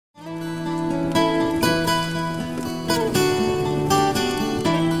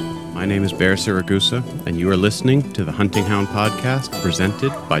name is Bear Siragusa, and you are listening to the Hunting Hound podcast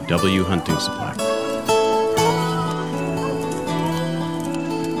presented by W Hunting Supply.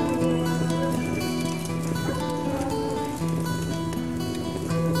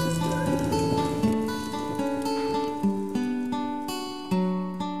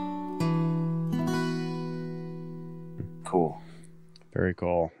 Cool. Very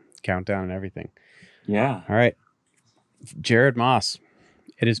cool. Countdown and everything. Yeah. All right. Jared Moss.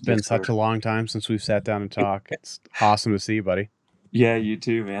 It has been Yes, such sir. a long time since we've sat down and talked. It's awesome to see you, buddy. Yeah, you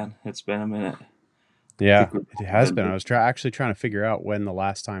too, man. It's been a minute. Yeah, it has been. I was actually trying to figure out when the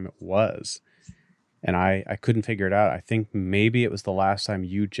last time it was, and I couldn't figure it out. I think maybe it was the last time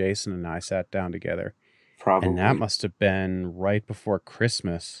you, Jason, and I sat down together. Probably. And that must have been right before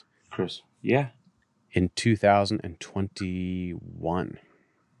Christmas. Yeah. In 2021.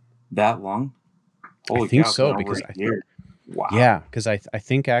 That long? Holy I think cow, so, because wow. Yeah, because I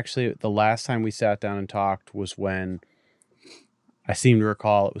think actually the last time we sat down and talked was when, I seem to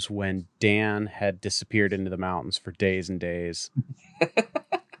recall, it was when Dan had disappeared into the mountains for days and days.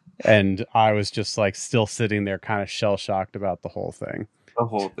 And I was just like still sitting there kind of shell-shocked about the whole thing. The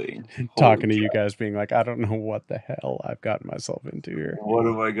whole thing. Talking to you guys being like, I don't know what the hell I've gotten myself into here. What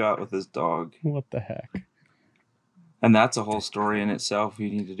have I got with this dog? What the heck? And that's a whole story in itself. You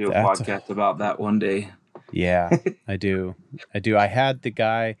need to do a podcast about that one day. Yeah, I do. I had the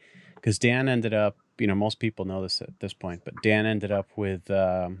guy, because Dan ended up, most people know this at this point, but Dan ended up with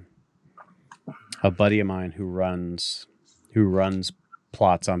a buddy of mine who runs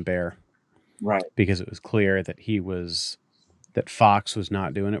plots on bear. Right. Because it was clear that that Fox was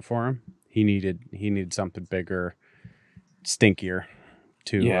not doing it for him. He needed something bigger, stinkier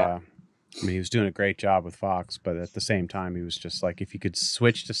to, he was doing a great job with Fox, but at the same time, he was just like, if he could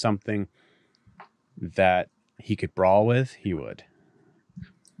switch to something that he could brawl with, he would.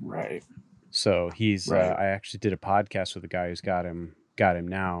 Right. So he's, I actually did a podcast with a guy who's got him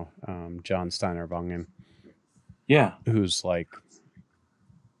now, John Steiner Vungen. Yeah. Who's like,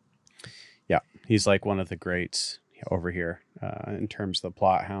 he's like one of the greats over here in terms of the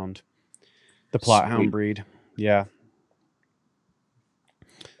plot hound hound breed. Yeah.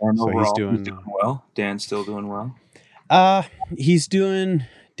 And so overall, he's doing well. Dan's still doing well.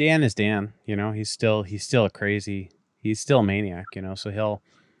 Dan is Dan, he's still a crazy, he's still a maniac, so he'll,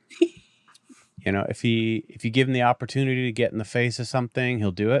 if you give him the opportunity to get in the face of something,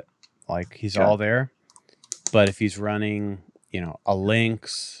 he'll do it. Like he's all there. But if he's running, a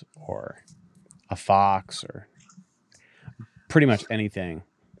lynx or a fox or pretty much anything,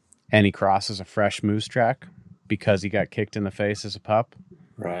 and he crosses a fresh moose track because he got kicked in the face as a pup,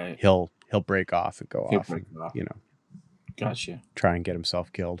 right? He'll break off and go off. Gotcha. Try and get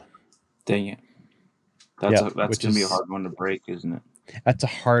himself killed. Dang it. That's gonna be a hard one to break, isn't it? That's a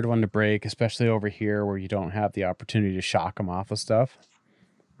hard one to break, especially over here where you don't have the opportunity to shock him off of stuff.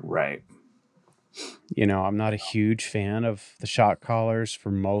 Right. I'm not a huge fan of the shock collars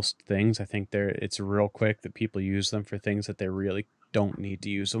for most things. I think it's real quick that people use them for things that they really don't need to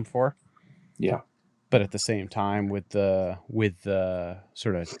use them for. Yeah. But at the same time, with the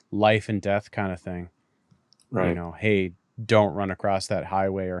sort of life and death kind of thing, right? Hey, don't run across that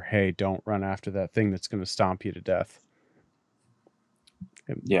highway, or hey, don't run after that thing that's going to stomp you to death.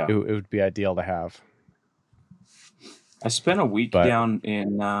 It would be ideal to have. I spent a week down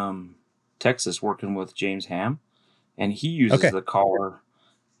in Texas working with James Ham, and he uses the collar.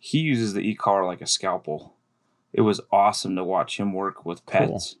 He uses the e-collar like a scalpel. It was awesome to watch him work with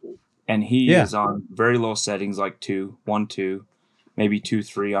pets. Cool. And he is on very low settings, like 1, 2, maybe 2,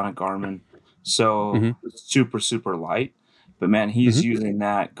 3 on a Garmin. So super, super light. But man, he's using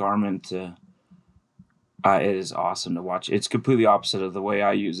that Garmin to, it is awesome to watch. It's completely opposite of the way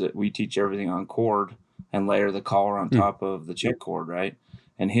I use it. We teach everything on cord and layer the collar on top of the check cord, right?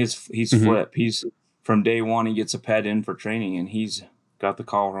 And he's flip. He's from day one, he gets a pet in for training, and he's got the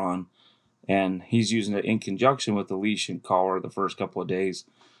collar on, and he's using it in conjunction with the leash and collar the first couple of days.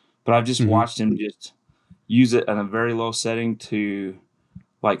 But I've just watched him just use it at a very low setting to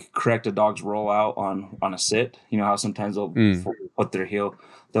like correct a dog's rollout on a sit. You know how sometimes they'll put their heel,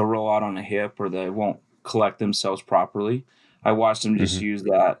 they'll roll out on a hip, or they won't collect themselves properly. I watched him just use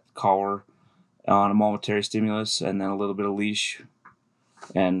that collar on a momentary stimulus and then a little bit of leash,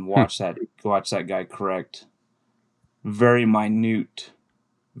 and watch that guy correct very minute,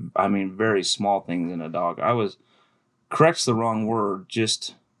 very small things in a dog. Correct's the wrong word,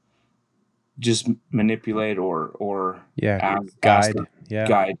 just manipulate or guide.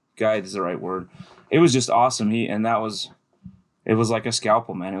 Guide is the right word. It was just awesome. It was like a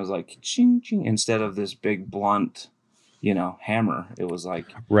scalpel, man. It was like ching ching instead of this big blunt hammer. It was like,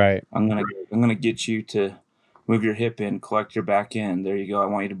 Right. I'm gonna get you to move your hip in, collect your back end. There you go. I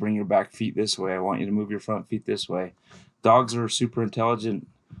want you to bring your back feet this way. I want you to move your front feet this way. Dogs are super intelligent.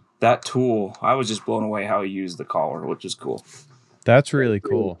 That tool, I was just blown away how he used the collar, which is cool. That's really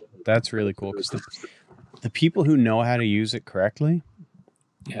cool. That's really cool because the people who know how to use it correctly,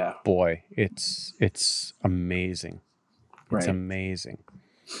 Yeah. boy, it's amazing. It's Right. amazing.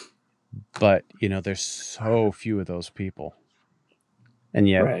 But, there's so few of those people. And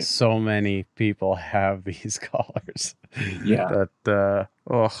yet Right. so many people have these collars. Yeah. That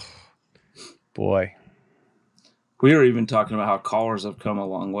oh boy. We were even talking about how collars have come a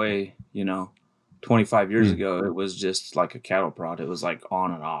long way. 25 years Mm. ago, it was just like a cattle prod. It was like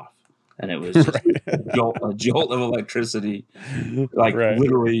on and off, and it was just a jolt of electricity, like Right.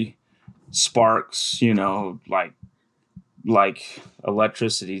 literally sparks. Like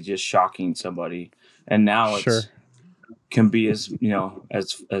electricity just shocking somebody. And now Sure. can be as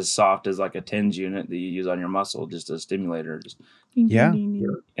soft as like a TENS unit that you use on your muscle, just a stimulator, just ding, Yeah. ding, ding,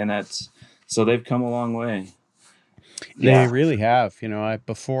 ding. And so they've come a long way. They really have.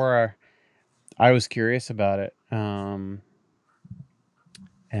 Before I was curious about it. And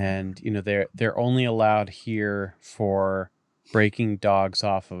they're only allowed here for breaking dogs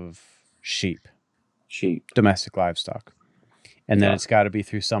off of sheep, domestic livestock. And then it's got to be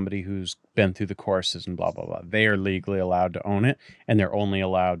through somebody who's been through the courses and blah, blah, blah. They are legally allowed to own it, and they're only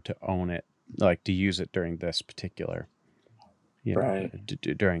allowed to own it, like to use it during this particular, during,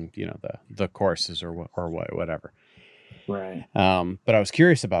 the courses or whatever. Right. But I was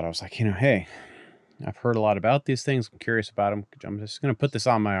curious about it. I was like, hey, I've heard a lot about these things. I'm curious about them. I'm just going to put this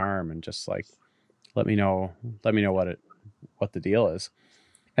on my arm and just like, let me know what the deal is.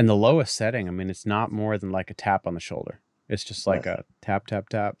 And the lowest setting, I mean, it's not more than like a tap on the shoulder. It's just like a tap, tap,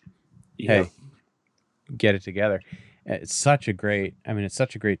 tap. Yep. Hey, get it together. It's such a great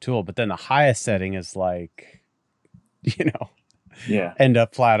tool. But then the highest setting is like, end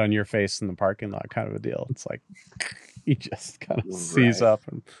up flat on your face in the parking lot kind of a deal. It's like you just kind of seize up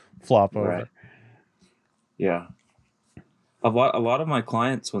and flop over. Yeah. A lot of my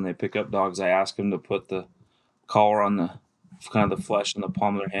clients, when they pick up dogs, I ask them to put the collar on the kind of the flesh in the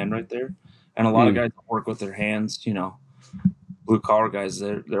palm of their hand right there. And a lot of guys work with their hands, blue collar guys,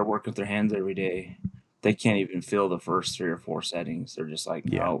 they're working with their hands every day. They can't even feel the first 3 or 4 settings. They're just like,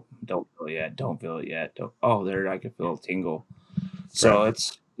 no, don't feel it yet. Don't feel it yet. There, I can feel a tingle. So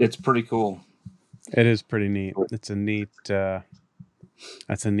it's pretty cool. It is pretty neat. It's a neat,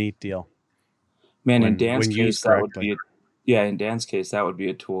 that's a neat deal. Man, in Dan's case, that would be in Dan's case, that would be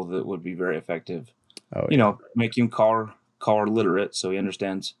a tool that would be very effective. Make him collar literate, so he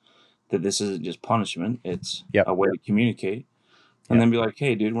understands that this isn't just punishment; it's a way to communicate. And then be like,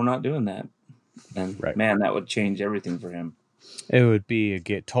 "Hey, dude, we're not doing that." And man, that would change everything for him. It would be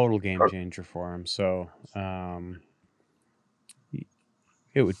a total game changer for him. So,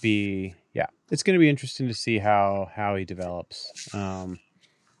 it would be, it's going to be interesting to see how he develops. Dan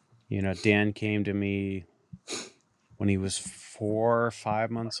came to me when he was 4 or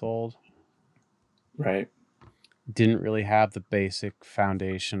 5 months old. Right. Didn't really have the basic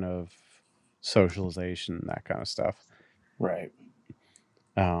foundation of socialization and that kind of stuff. Right.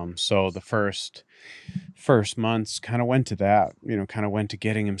 So the first months kind of went to that, kind of went to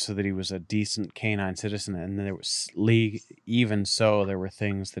getting him so that he was a decent canine citizen. And then there was even so, there were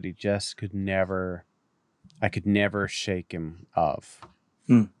things that he just I could never shake him of,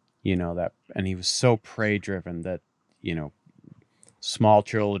 that, and he was so prey driven that, small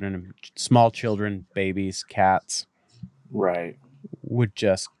children, babies, cats, right, would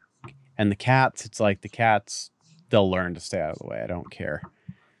just, and the cats, it's like the cats, they'll learn to stay out of the way. I don't care.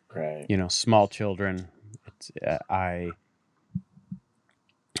 Right. Small children, I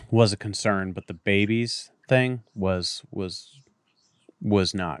was a concern, but the babies thing was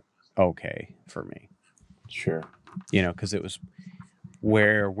not okay for me. Sure. Because it was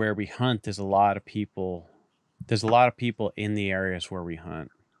where we hunt. There's a lot of people in the areas where we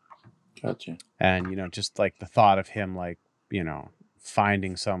hunt. Gotcha. And just like the thought of him, like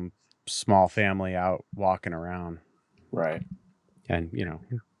finding some small family out walking around, right, and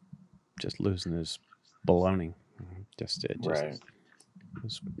just losing his baloney.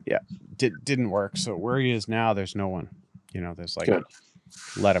 Didn't work. So where he is now, there's no one. There's like,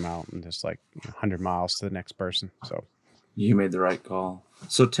 let him out, and there's like 100 miles to the next person. So you made the right call.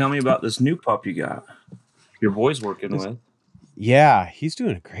 So tell me about this new pup you got. Your boy's working with. Yeah, he's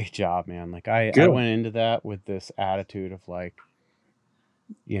doing a great job, man. Like I went into that with this attitude of like,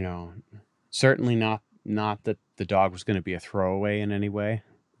 certainly not that the dog was going to be a throwaway in any way,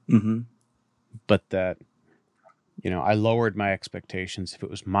 mm-hmm. but that, I lowered my expectations. If it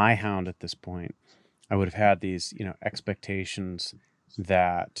was my hound at this point, I would have had these, expectations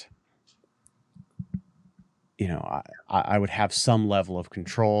that, I would have some level of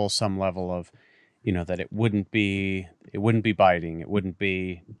control, some level of, that it wouldn't be biting, it wouldn't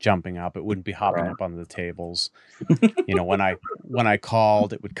be jumping up, it wouldn't be hopping Right. up onto the tables. When I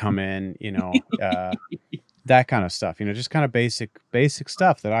called, it would come in, that kind of stuff, just kind of basic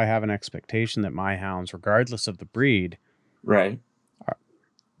stuff that I have an expectation that my hounds, regardless of the breed, Right.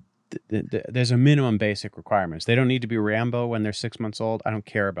 there's a minimum basic requirements. They don't need to be Rambo when they're 6 months old. I don't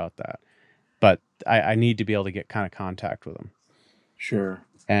care about that, but I need to be able to get kind of contact with them. Sure.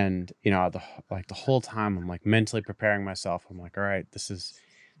 And the whole time I'm like mentally preparing myself. I'm like, all right, this is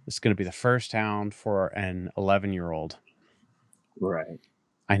going to be the first hound for an 11-year-old. Right.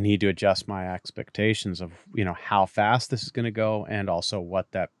 I need to adjust my expectations of how fast this is going to go, and also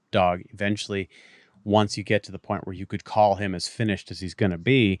what that dog eventually, once you get to the point where you could call him as finished as he's going to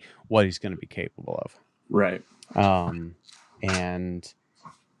be, what he's going to be capable of. Right. And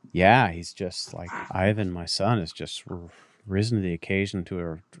yeah, he's just like Ivan, my son, has just risen to the occasion to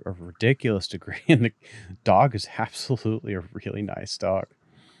a ridiculous degree. And the dog is absolutely a really nice dog.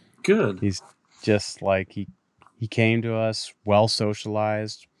 Good. He's just like, he came to us well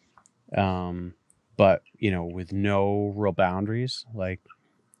socialized, but with no real boundaries. Like,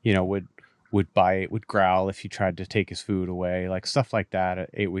 would bite, would growl if you tried to take his food away, like stuff like that at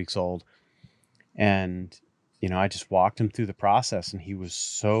 8 weeks old. And, I just walked him through the process, and he was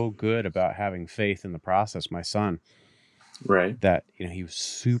so good about having faith in the process, my son. Right. That, he was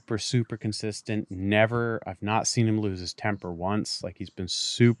super, super consistent. I've not seen him lose his temper once. Like, he's been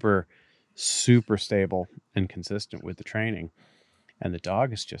super, super stable and consistent with the training. And the dog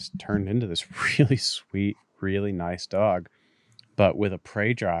has just turned into this really sweet, really nice dog, but with a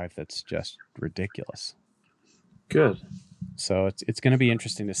prey drive that's just ridiculous. Good. So it's going to be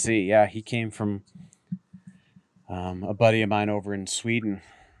interesting to see. Yeah, he came from a buddy of mine over in Sweden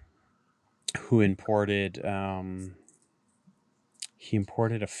who imported a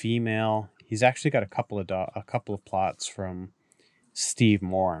female. He's actually got a couple of plots from Steve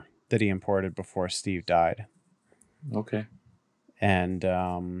Moore that he imported before Steve died. Okay.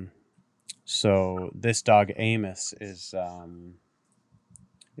 And so this dog Amos is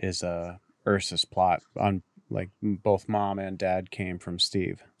a Ursus plot. On, like, both mom and dad came from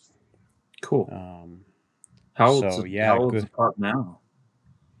Steve. Cool. How old's Good. the pup now?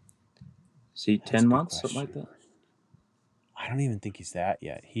 Is he 10 months, something like that? I don't even think he's that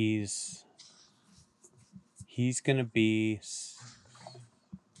yet. He's gonna be,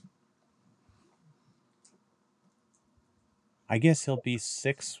 I guess he'll be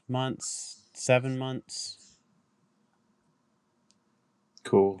 6 months, 7 months.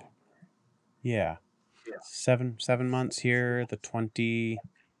 Cool. Yeah. 7 months here, the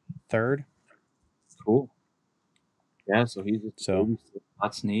 23rd. Cool. Yeah, so he's just a baby.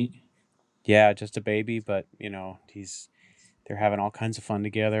 That's neat. Yeah, just a baby, but they're having all kinds of fun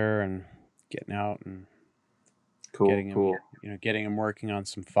together and getting out and getting him working on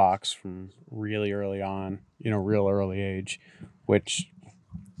some fox from really early on, real early age, which,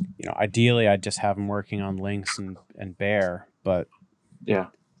 ideally I'd just have him working on lynx and bear, but yeah,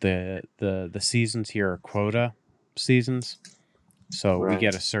 the seasons here are quota seasons. So we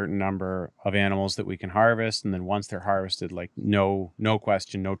get a certain number of animals that we can harvest, and then once they're harvested, like no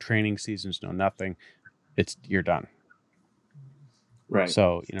question, no training seasons, no nothing, you're done. Right.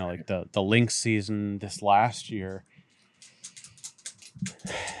 So, like the lynx season this last year,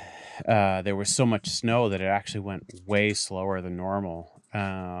 there was so much snow that it actually went way slower than normal.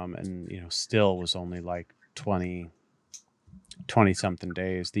 And still was only like 20 something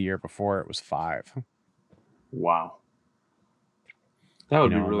days. The year before it was 5. Wow. That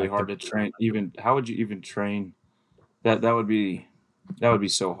would be really hard to train. How would you even train that? That would be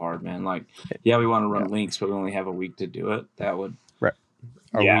so hard, man. Like, yeah, we want to run lynx, but we only have a week to do it. That would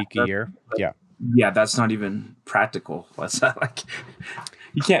a week a year. Yeah, that's not even practical. That's not like,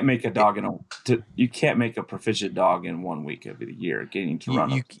 you can't make a dog you can't make a proficient dog in 1 week of the year getting to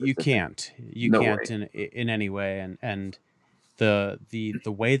run. You can't in any way. And the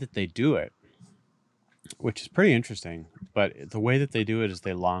way that they do it, which is pretty interesting, but the way that they do it is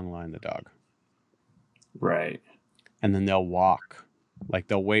they long line the dog. Right. And then they'll walk. Like,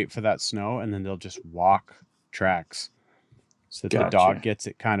 they'll wait for that snow, and then they'll just walk tracks. So that the dog gets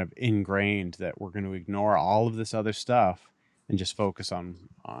it kind of ingrained that we're going to ignore all of this other stuff and just focus on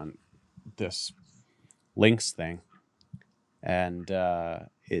this lynx thing. And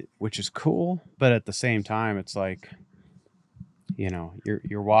which is cool, but at the same time, it's like,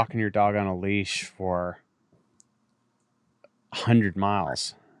 you're walking your dog on a leash for 100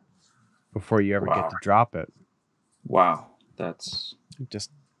 miles before you ever get to drop it. Wow. That's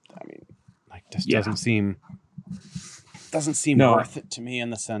just, I mean, like, just doesn't seem worth it to me in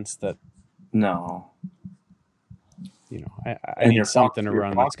the sense that, no, you know, I need something to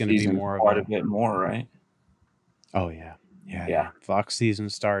run that's going to be more quite a bit more, right? Oh yeah. Fox season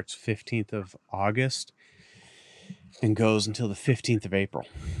starts 15th of August and goes until the 15th of April.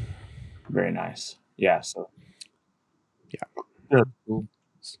 Very nice. Yeah. So yeah.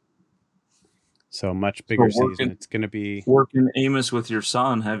 So much bigger season. It's going to be working Amos with your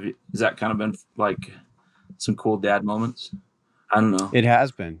son. Has that kind of been like some cool dad moments? I don't know. It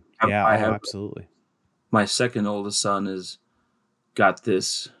has been. Yeah. Absolutely. My second oldest son has got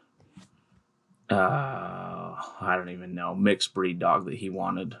this. I don't even know, mixed breed dog that he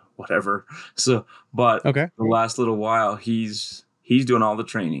wanted, whatever. So, but the last little while, he's doing all the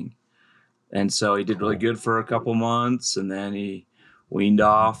training, and so he did really good for a couple months, and then he weaned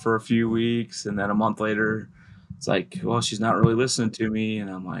off for a few weeks, and then a month later, it's like, well, she's not really listening to me, and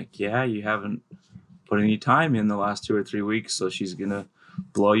I'm like, yeah, you haven't put any time in the last 2 or 3 weeks, so she's gonna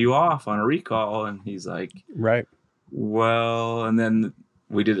blow you off on a recall. And he's like, right, well, and then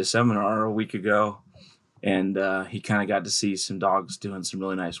we did a seminar a week ago, and he kind of got to see some dogs doing some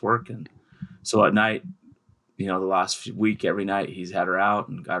really nice work. And so at night, the last week, every night he's had her out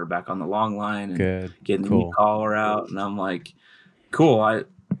and got her back on the long line and getting the e-collar out. And I'm like, cool.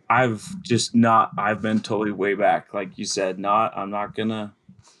 I've been totally way back. Like you said, I'm not gonna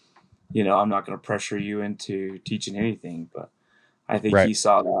pressure you into teaching anything, but I think he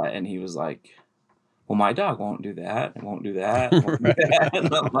saw that and he was like, well, my dog won't do that. It won't do that. It won't do that.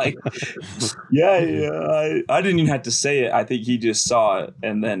 And I'm like, yeah. I didn't even have to say it. I think he just saw it.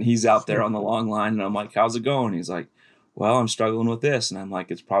 And then he's out there on the long line. And I'm like, how's it going? He's like, well, I'm struggling with this. And I'm like,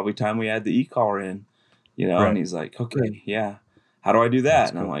 it's probably time we add the e-collar in, And he's like, okay, yeah. How do I do that?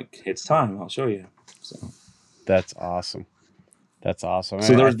 That's cool. I'm like, it's time. I'll show you. So that's awesome. So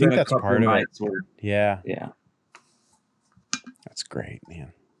I think that's part of it. Yeah. That's great,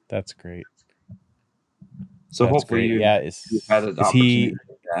 man. That's great. So that's hopefully you've had an opportunity to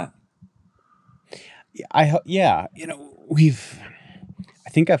do that. I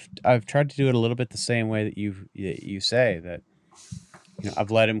think I've tried to do it a little bit the same way that you say that,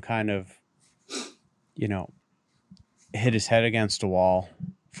 I've let him kind of, hit his head against a wall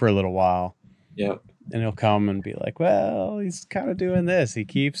for a little while. Yep. And he'll come and be like, well, he's kind of doing this. He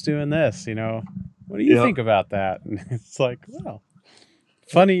keeps doing this, What do you think about that? And it's like, well,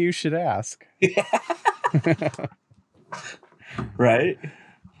 funny you should ask. Right.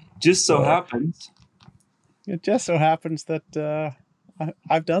 Just so happens. It just so happens that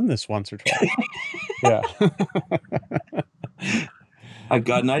I've done this once or twice. Yeah. I've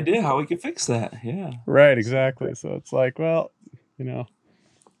got an idea how we can fix that. Yeah. Right, exactly. So it's like, well,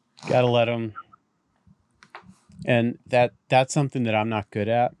 gotta let them. And that's something that I'm not good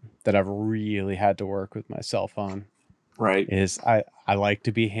at, that I've really had to work with myself on. Right. Is I like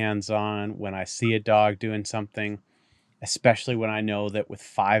to be hands-on when I see a dog doing something, especially when I know that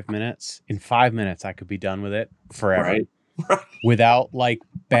in 5 minutes, I could be done with it forever. Right. Without like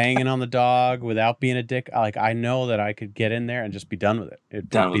banging on the dog, without being a dick. Like, I know that I could get in there and just be done with it. It'd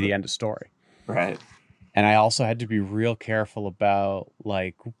be the end of story. Right. And I also had to be real careful about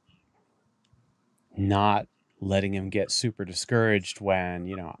like not letting him get super discouraged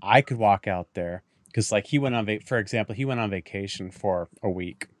when, I could walk out there. Because like he went on vacation for a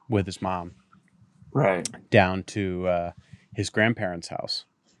week with his mom. Right. Down to his grandparents' house.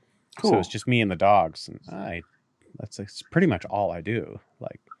 Cool. So it's just me and the dogs. And that's pretty much all I do.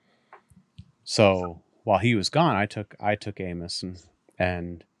 Like, so while he was gone, I took Amos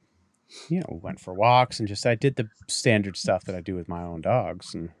and went for walks and I did the standard stuff that I do with my own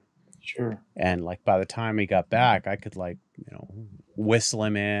dogs. And sure. And like by the time he got back, I could whistle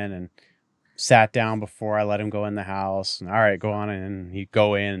him in and sat down before I let him go in the house. And all right, go on in. And he'd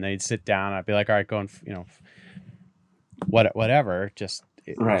go in and they'd sit down. I'd be like, all right, go and whatever.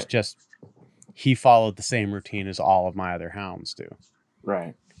 It was just he followed the same routine as all of my other hounds do.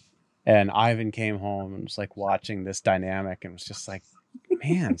 Right. And Ivan came home and was like watching this dynamic and was just like,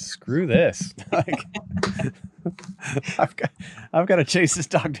 man, screw this. Like, I've got to chase this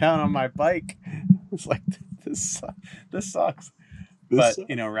dog down on my bike. It's like, this sucks. But,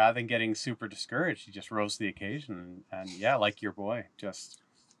 rather than getting super discouraged, he just rose to the occasion. And yeah, like your boy, just,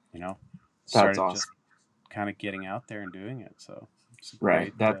 started awesome. Just kind of getting out there and doing it. So it's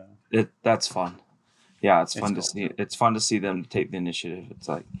great. That's fun. Yeah, it's fun to see. It's fun to see them take the initiative. It's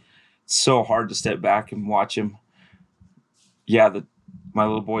like, it's so hard to step back and watch him. Yeah, my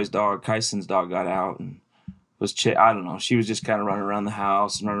little boy's dog, Kyson's dog, got out and I don't know. She was just kind of running around the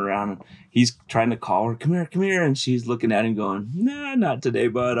house and running around, and he's trying to call her, come here, and she's looking at him going, nah, not today,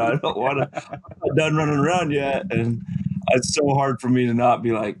 bud. I don't want to. I'm not done running around yet, and it's so hard for me to not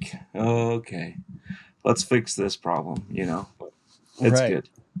be like, oh, okay, let's fix this problem. It's Right. good.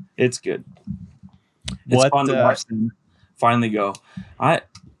 It's good. It's What fun to watch them finally go. I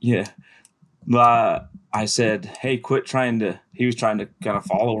yeah. I said, hey, quit trying to. He was trying to kind of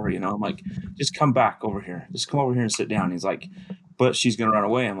follow her, I'm like, just come back over here. Just come over here and sit down. He's like, but she's gonna run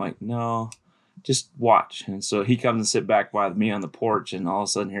away. I'm like, no, just watch. And so he comes and sit back by me on the porch, and all of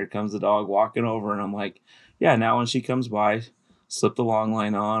a sudden here comes the dog walking over, and I'm like, yeah. Now when she comes by, slip the long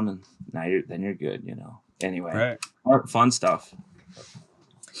line on, and then you're good. Anyway, right. fun stuff.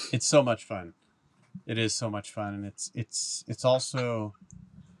 It's so much fun. It is so much fun, and it's also.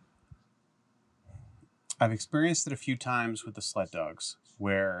 I've experienced it a few times with the sled dogs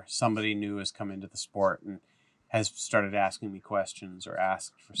where somebody new has come into the sport and has started asking me questions or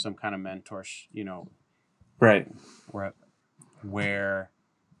asked for some kind of mentor, right. Where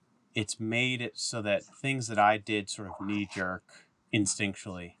it's made it so that things that I did sort of knee jerk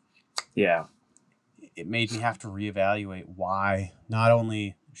instinctually. Yeah. It made me have to reevaluate why not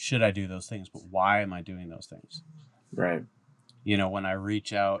only should I do those things, but why am I doing those things? Right. When I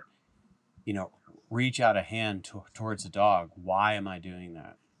reach out a hand towards a dog, why am I doing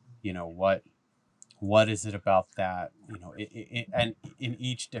that? What is it about that? And in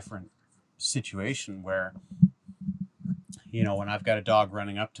each different situation where, when I've got a dog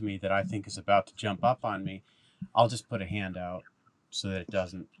running up to me that I think is about to jump up on me, I'll just put a hand out so that it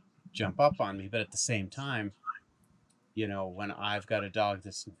doesn't jump up on me. But at the same time, when I've got a dog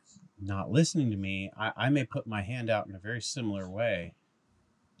that's not listening to me, I may put my hand out in a very similar way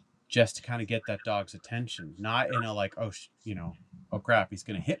just to kind of get that dog's attention. Not in a like, oh crap, he's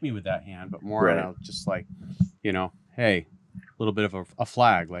going to hit me with that hand, but more in a just like, hey, a little bit of a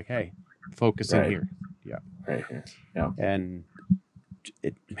flag, like, hey, focus in here. Yeah. Right here. Yeah. And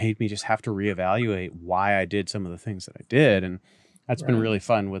it made me just have to reevaluate why I did some of the things that I did. And that's been really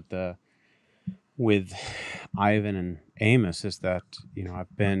fun with Ivan and Amos, is that,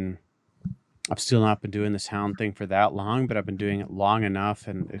 I've still not been doing this hound thing for that long, but I've been doing it long enough,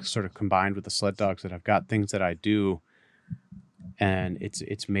 and it's sort of combined with the sled dogs that I've got things that I do, and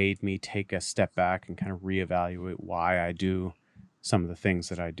it's made me take a step back and kind of reevaluate why I do some of the things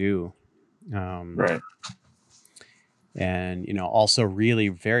that I do. Right. And, also really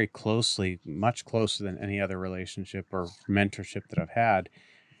very closely, much closer than any other relationship or mentorship that I've had,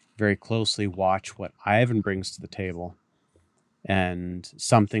 very closely watch what Ivan brings to the table and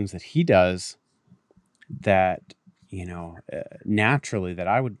some things that he does that, naturally that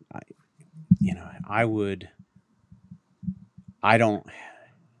I don't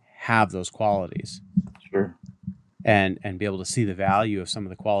have those qualities. Sure. And be able to see the value of some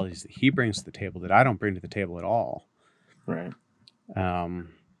of the qualities that he brings to the table that I don't bring to the table at all. Right. And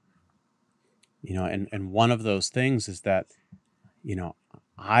one of those things is that,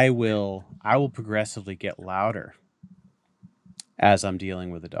 I will progressively get louder as I'm dealing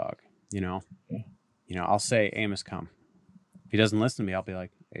with a dog. I'll say, Amos, come. If he doesn't listen to me, I'll be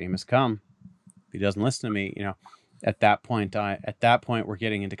like, Amos, come. If he doesn't listen to me, at that point we're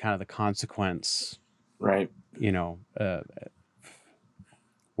getting into kind of the consequence, right?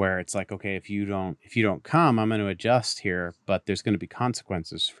 Where it's like, okay, if you don't come, I'm going to adjust here, but there's going to be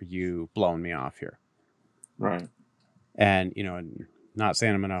consequences for you blowing me off here, right? And not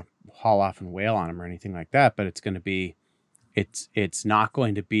saying I'm going to haul off and wail on him or anything like that, but it's not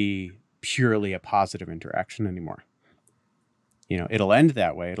going to be purely a positive interaction anymore. It'll end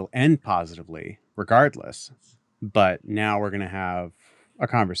that way. It'll end positively regardless. But now we're going to have a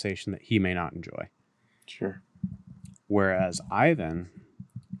conversation that he may not enjoy. Sure. Whereas Ivan,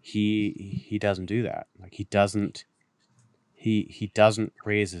 he doesn't do that. Like he doesn't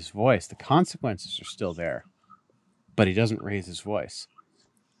raise his voice. The consequences are still there, but he doesn't raise his voice.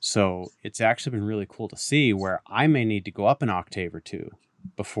 So it's actually been really cool to see where I may need to go up an octave or two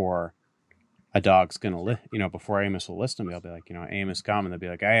before a dog's going to, before Amos will listen to me. I'll be like, Amos, come. And they'll be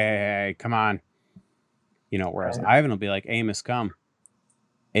like, hey, come on. Whereas Ivan will be like, Amos, come.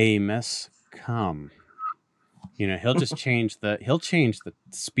 Amos, come. He'll just change the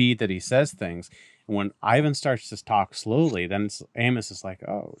speed that he says things. And when Ivan starts to talk slowly, then Amos is like,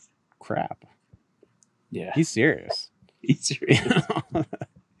 oh, crap. Yeah. He's serious. He's serious.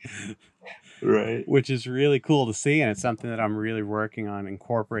 Right. Which is really cool to see. And it's something that I'm really working on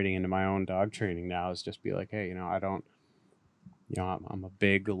incorporating into my own dog training now, is just be like, hey, I don't, I'm a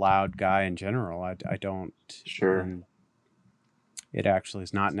big, loud guy in general. I don't. Sure. And it actually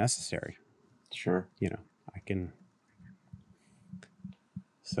is not necessary. Sure. I can.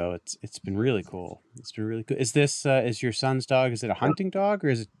 So it's been really cool. It's been really cool. Is this is your son's dog? Is it a hunting dog or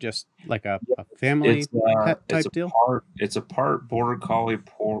is it just like a family pet type deal? It's a part border collie,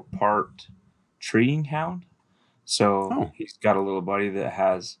 part treeing hound. So Oh, he's got a little buddy that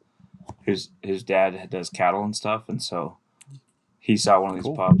has his dad does cattle and stuff, and so he saw one of these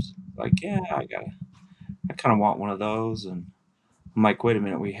cool. pups. Like, yeah, I kind of want one of those, and I'm like, wait a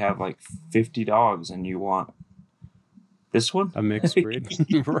minute, we have like 50 dogs, and you want this one? A mixed breed,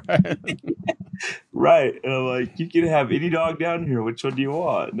 right? Right. And I'm like, you can have any dog down here. Which one do you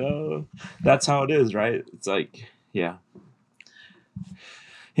want? No, that's how it is, right? It's like, yeah.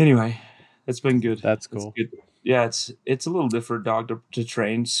 Anyway, it's been good. That's It's cool. good. Yeah, it's a little different dog to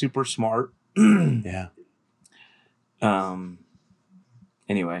train. Super smart. Yeah. um.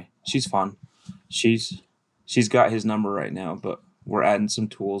 Anyway, she's fun. She's got his number right now, but we're adding some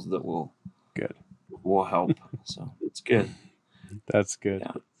tools that Good. will help. So it's good. That's good.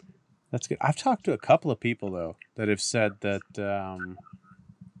 Yeah. That's good. I've talked to a couple of people though that have said that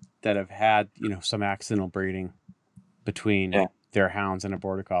that have had some accidental breeding between Yeah. their hounds and a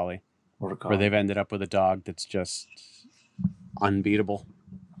border collie, Border where they've collie. ended up with a dog that's just unbeatable.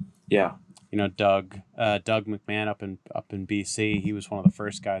 Yeah. Doug McMahon up in BC. He was one of the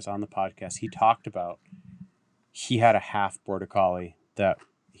first guys on the podcast. He talked about he had a half border collie that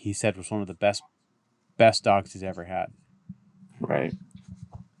he said was one of the best dogs he's ever had. Right.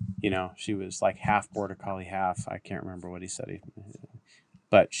 She was like half border collie, half, I can't remember what he said,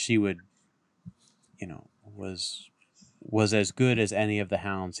 but she would, was as good as any of the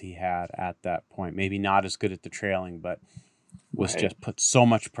hounds he had at that point. Maybe not as good at the trailing, but was Right. just put so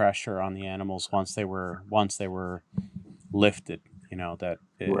much pressure on the animals once they were lifted. That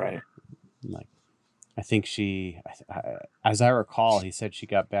Right. like I think as I recall, he said she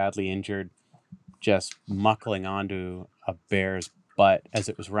got badly injured just muckling onto a bear's butt as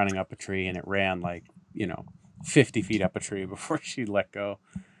it was running up a tree, and it ran like 50 feet up a tree before she let go.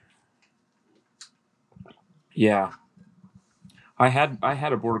 Yeah. I had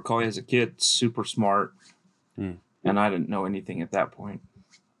a border collie as a kid, super smart, Mm. and I didn't know anything at that point.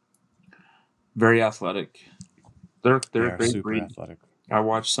 Very athletic. They They're a are great super breed. athletic. I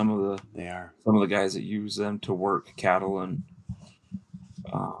watched They are. some of the guys that use them to work cattle and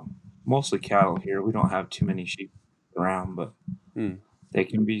mostly cattle here. We don't have too many sheep around, but Mm. they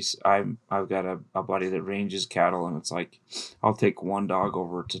can be. I've got a buddy that ranges cattle, and it's like I'll take one dog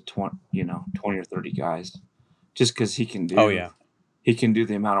over to 20 or 30 guys, just because Oh yeah. he can do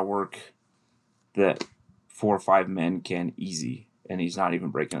the amount of work that 4 or 5 men can easy, and he's not even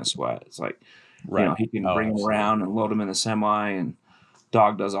breaking a sweat. It's like, Right. he can Oh, bring him absolutely. around and load him in the semi, and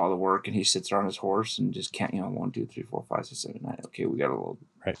dog does all the work, and he sits there on his horse and just can't, 1, 2, 3, 4, 5, 6, 7, 9. Okay, we got a little,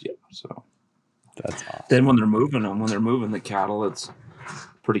 Right. yeah. So That's awesome. then when they're moving the cattle, it's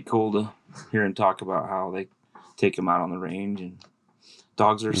pretty cool to hear and talk about how they take them out on the range, and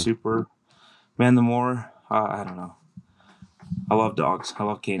dogs are super. Man, the more I don't know. I love dogs. I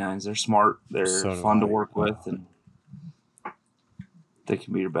love canines. They're smart. They're So do fun to I. work with, and they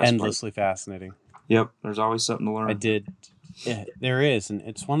can be your best buddy. Endlessly fascinating. Yep, there's always something to learn. Yeah, there is, and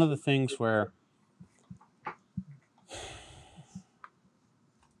it's one of the things where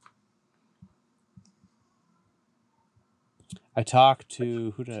I talked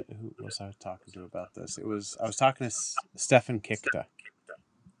to who was I talking to about this? I was talking to Stefan Kikta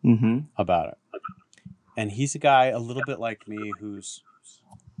about it, and he's a guy a little bit like me who's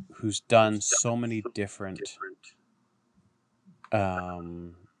done so many different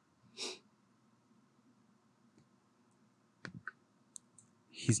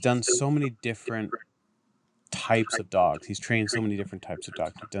he's done so many different types of dogs. He's trained so many different types of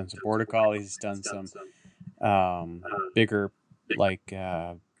dogs. He's done some border collies. He's done some bigger, like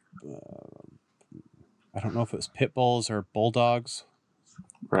I don't know if it was pit bulls or bulldogs.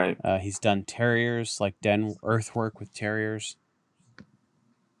 Right. He's done terriers, like den earthwork with terriers,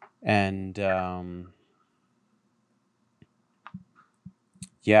 and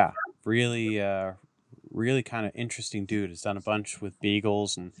yeah, really, really kind of interesting dude. Has done a bunch with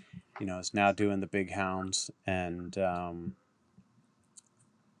beagles, and is now doing the big hounds. And on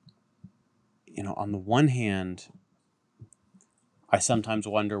the one hand, I sometimes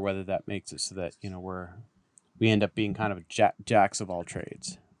wonder whether that makes it so that we end up being kind of jacks of all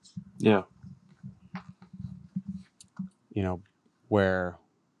trades. Yeah. Where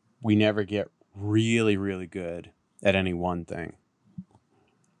we never get really, really good at any one thing.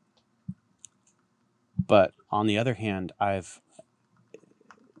 But on the other hand,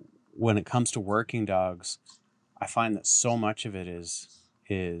 when it comes to working dogs, I find that so much of it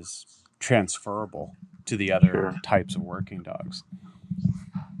is transferable. to the other types of working dogs.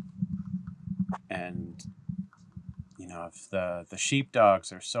 And the sheep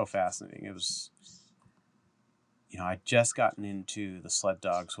dogs are so fascinating. It was, I'd just gotten into the sled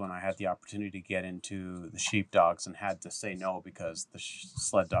dogs when I had the opportunity to get into the sheep dogs and had to say no because the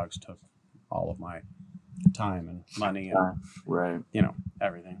sled dogs took all of my time and money and right,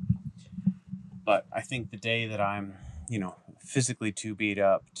 everything. But I think the day that I'm, physically too beat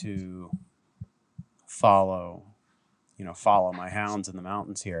up to follow my hounds in the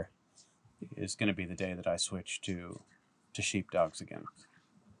mountains here is going to be the day that I switch to sheep dogs again.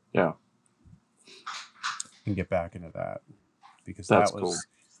 Yeah. And get back into that, because That's that was cool.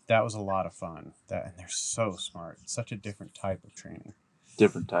 That was a lot of fun. And they're so smart. It's such a different type of training.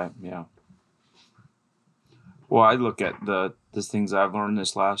 Different type, yeah. Well, I look at the things I've learned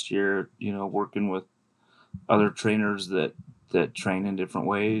this last year, working with other trainers that train in different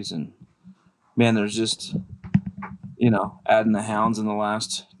ways, and man, there's just adding the hounds in the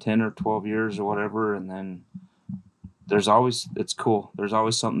last 10 or 12 years or whatever, and then it's cool. There's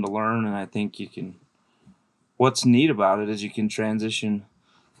always something to learn, and I think what's neat about it is you can transition.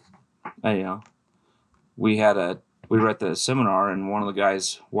 We were at the seminar, and one of the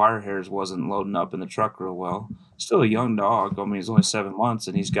guys' wire hairs wasn't loading up in the truck real well. Still a young dog. I mean, he's only 7 months,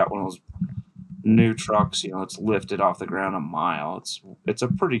 and he's got one of those new trucks. It's lifted off the ground a mile. It's a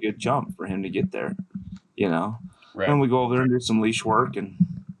pretty good jump for him to get there. Right. And we go over there and do some leash work and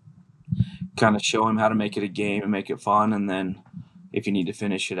kind of show him how to make it a game and make it fun. And then if you need to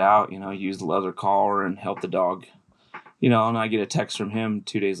finish it out, use the leather collar and help the dog. And I get a text from him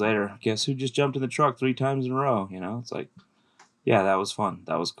 2 days later. Guess who just jumped in the truck 3 times in a row? It's like, yeah, that was fun.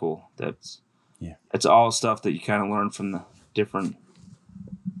 That was cool. It's all stuff that you kind of learn from the different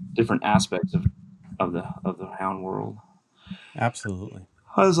aspects of the hound world. Absolutely.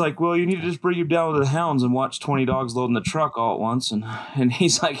 I was like, well, you need to just bring him down to the hounds and watch 20 dogs load in the truck all at once. And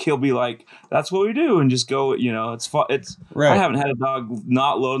he's like, he'll be like, that's what we do. And just go, it's fun. Right. I haven't had a dog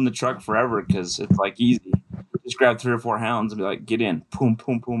not load in the truck forever because it's like easy. Just grab 3 or 4 hounds and be like, get in, boom,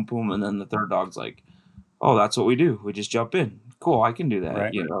 boom, boom, boom. And then the third dog's like, oh, that's what we do. We just jump in. Cool. I can do that,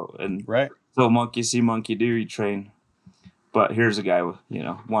 right. And right. So monkey see, monkey do, you train. But here's a guy with,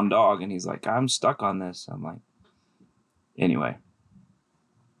 1 dog, and he's like, I'm stuck on this. I'm like, anyway.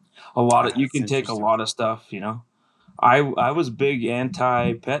 You can take a lot of stuff, I was big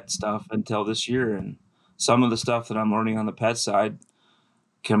anti-pet stuff until this year, and some of the stuff that I'm learning on the pet side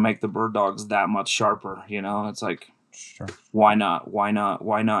can make the bird dogs that much sharper. It's like, sure. Why not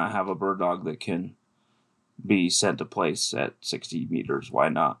have a bird dog that can be sent to place at 60 meters? Why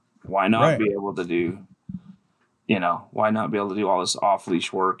not right. be able to do, why not be able to do all this off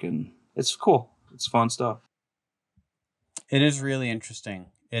leash work? And it's cool. It's fun stuff. It is really interesting.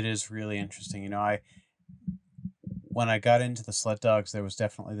 When I got into the sled dogs, there was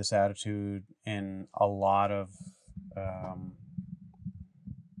definitely this attitude in a lot of,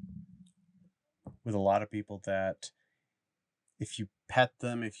 with a lot of people that if you pet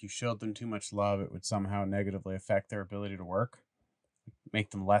them, if you showed them too much love, it would somehow negatively affect their ability to work,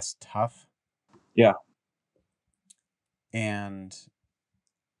 make them less tough. Yeah. And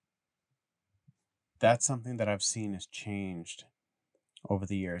that's something that I've seen has changed over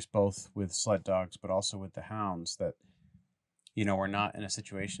the years, both with sled dogs, but also with the hounds, that, we're not in a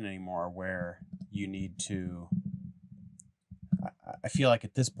situation anymore where you need to, I feel like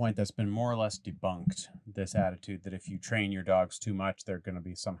at this point that's been more or less debunked, this attitude that if you train your dogs too much, they're going to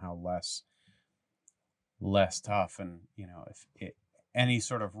be somehow less tough. And, any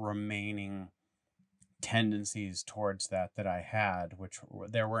sort of remaining tendencies towards that I had, which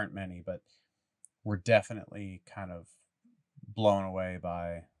there weren't many, but were definitely kind of blown away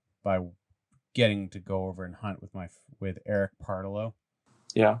by getting to go over and hunt with Eric Partolo.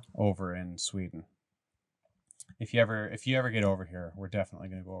 Yeah. Over in Sweden. If you ever get over here, we're definitely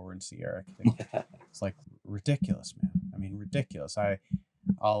going to go over and see Eric. It's like ridiculous, man. I mean, ridiculous. I'll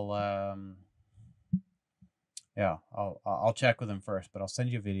check with him first, but I'll send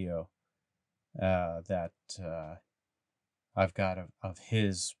you a video that I've got of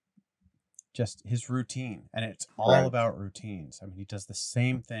his routine, and it's all about routines. I mean, he does the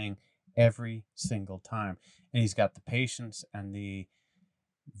same thing every single time, and he's got the patience and the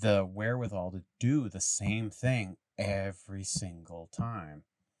wherewithal to do the same thing every single time.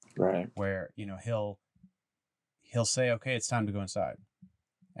 Right. Where, he'll say, okay, it's time to go inside,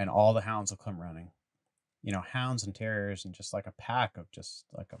 and all the hounds will come running. Hounds and terriers, and just like a pack of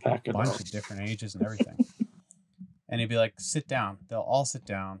a bunch of different ages and everything. And he'd be like, sit down. They'll all sit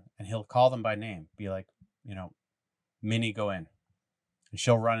down, and he'll call them by name. Be like, Minnie, go in. and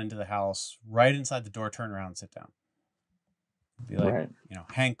she'll run into the house right inside the door, turn around, and sit down. Be like, Right.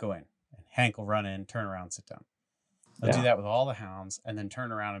 Hank, go in. And Hank will run in, turn around, sit down. They'll do that with all the hounds, and then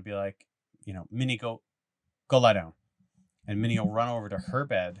turn around and be like, Minnie, go lie down. And Minnie will run over to her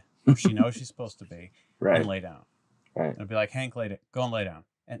bed where she knows she's supposed to be and lay down. Right. And it'll be like, Hank, go and lay down.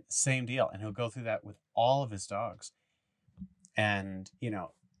 And same deal. And he'll go through that with all of his dogs. And,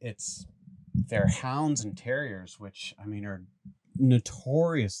 they're hounds and terriers, which, are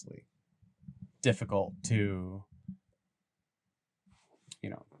notoriously difficult to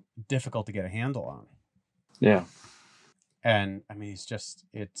get a handle on. Yeah. And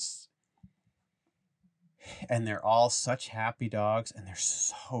and they're all such happy dogs, and they're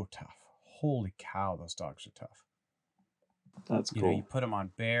so tough. Holy cow, those dogs are tough. That's cool. You put them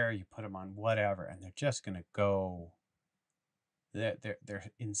on bear, you put them on whatever, and they're just gonna go.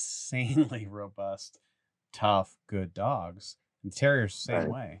 They're insanely robust, tough, good dogs. And terriers the same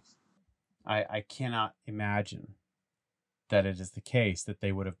way. I cannot imagine that it is the case that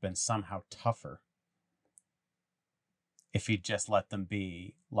they would have been somehow tougher if he'd just let them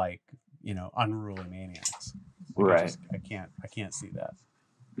be like, unruly maniacs. Right. I can't see that.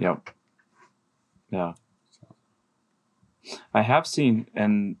 Yep. Yeah. So. I have seen,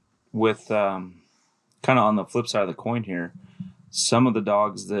 and with kind of on the flip side of the coin here, some of the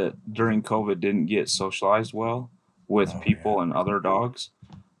dogs that during COVID didn't get socialized well with people and other dogs.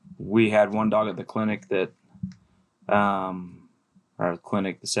 We had one dog at the clinic that,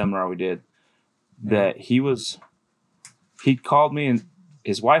 the seminar we did, that he called me, and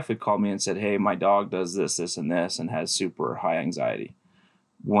his wife had called me and said, hey, my dog does this, this, and this, and has super high anxiety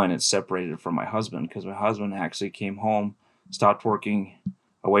when it's separated from my husband, because my husband actually came home, stopped working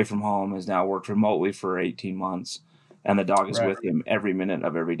away from home, has now worked remotely for 18 months, and the dog is with him every minute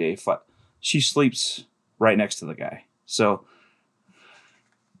of every day. She sleeps right next to the guy. So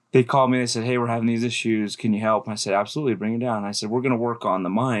they called me, they said, hey, we're having these issues, can you help? And I said, absolutely, bring it down. And I said, we're going to work on the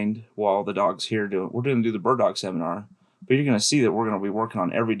mind while the dog's here. We're going to do the bird dog seminar, but you're going to see that we're going to be working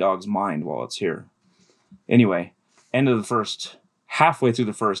on every dog's mind while it's here. Anyway, halfway through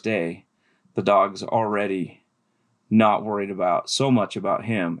the first day, the dog's already not worried so much about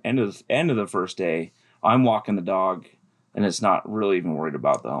him. End of the first day, I'm walking the dog, and it's not really even worried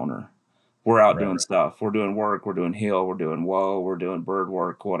about the owner. We're out doing stuff. We're doing work. We're doing heel. We're doing whoa. We're doing bird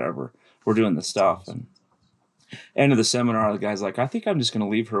work, whatever. We're doing the stuff. And end of the seminar, the guy's like, I think I'm just going to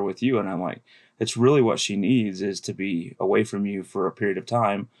leave her with you. And I'm like, it's really what she needs, is to be away from you for a period of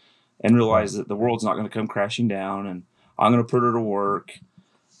time and realize that the world's not going to come crashing down, and I'm going to put her to work.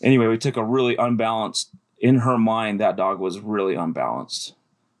 Anyway, we took a really unbalanced, in her mind, that dog was really unbalanced,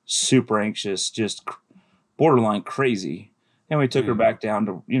 super anxious, just borderline crazy. And we took her back down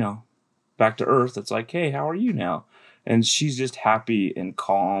to, back to earth. It's like, hey, how are you now? And she's just happy and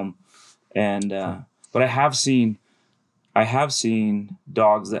calm. And but I have seen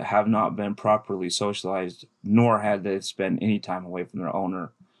dogs that have not been properly socialized, nor had they spent any time away from their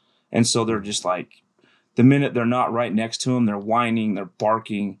owner. And so they're just like, the minute they're not right next to them, they're whining, they're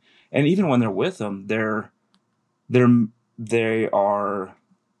barking. And even when they're with them, they are,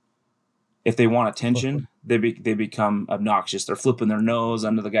 if they want attention, they become obnoxious. They're flipping their nose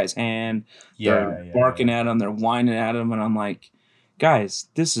under the guy's hand. They're barking at him. They're whining at him. And I'm like, guys,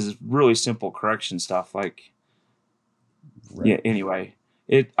 this is really simple correction stuff. Like, anyway,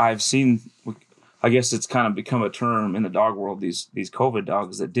 I've seen, I guess it's kind of become a term in the dog world, these COVID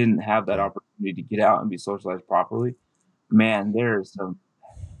dogs that didn't have that opportunity to get out and be socialized properly. Man, there's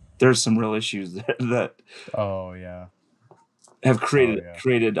some real issues there that have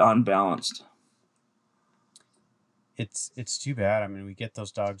created unbalanced. It's too bad. We get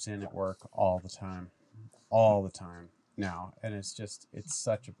those dogs in at work all the time now, and it's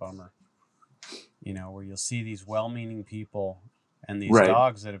such a bummer, where you'll see these well-meaning people and these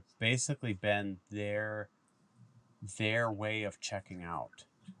dogs that have basically been their way of checking out,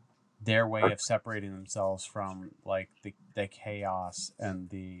 their way of separating themselves from like the chaos and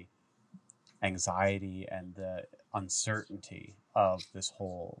the anxiety and the uncertainty of this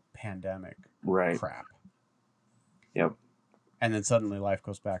whole pandemic crap. Yep. And then suddenly life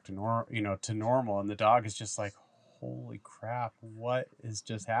goes back to normal, and the dog is just like, holy crap, what has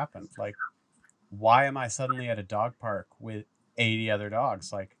just happened? Like, why am I suddenly at a dog park with 80 other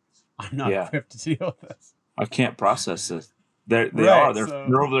dogs? Like, I'm not equipped to deal with this. I can't process this. They're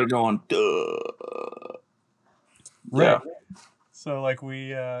over there going, duh. Right. Yeah. So like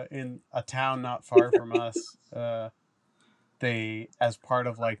we in a town not far from us, they, as part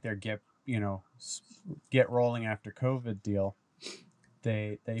of like their get rolling after COVID deal,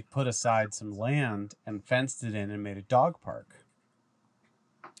 they put aside some land and fenced it in and made a dog park.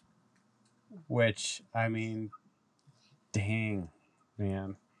 which, I mean, dang,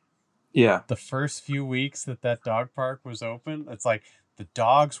 man. Yeah. The first few weeks that dog park was open, it's like the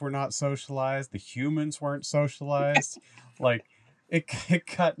dogs were not socialized, the humans weren't socialized. Like it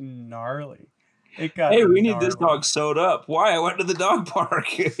got gnarly. It got Hey, we need this gnarly. dog sewed up. Why? I went to the dog park.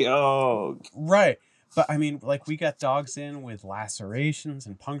 Oh, Right. But I mean, like we got dogs in with lacerations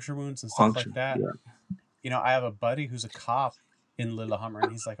and puncture wounds and stuff like function. that. Yeah. You know, I have a buddy who's a cop in Lillehammer,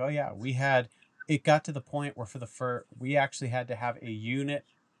 and he's like, "Oh yeah, it got to the point where we actually had to have a unit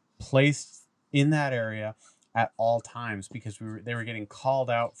placed in that area at all times because they were getting called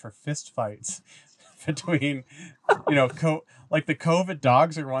out for fist fights between, like the COVID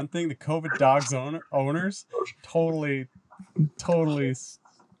dogs are one thing, the COVID dogs owners totally totally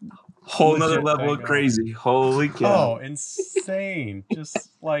Whole nother legit level bang of on. crazy. Holy Oh, cow. insane.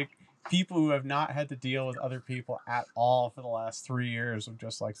 Just like people who have not had to deal with other people at all for the last 3 years of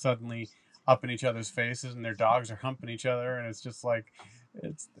just like suddenly up in each other's faces and their dogs are humping each other. And it's just like,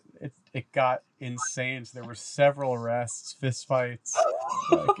 it got insane. So there were several arrests, fist fights.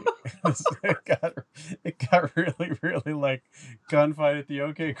 Like it got really, really like gunfight at the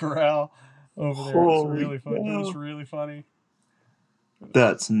OK Corral over there. It was Holy really fun. It was cow. really funny.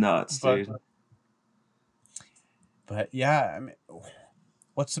 That's nuts, But, dude. but yeah, I mean,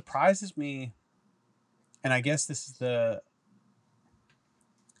 what surprises me, and I guess this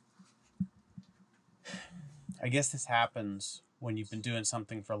happens when you've been doing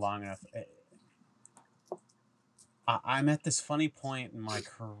something for long enough. I'm at this funny point in my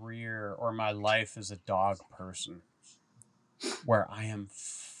career or my life as a dog person where I am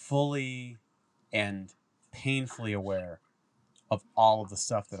fully and painfully aware of all of the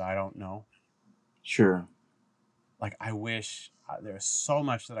stuff that I don't know. Sure. Like I wish there's so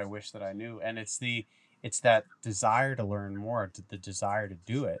much that I wish that I knew, and it's that desire to learn more, the desire to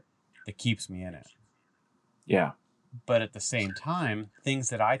do it, that keeps me in it. Yeah. But at the same time, things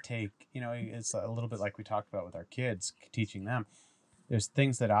that I take, it's a little bit like we talked about with our kids, teaching them. There's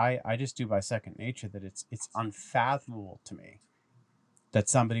things that I just do by second nature that it's unfathomable to me that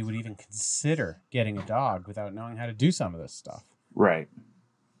somebody would even consider getting a dog without knowing how to do some of this stuff. Right.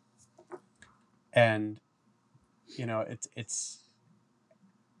 And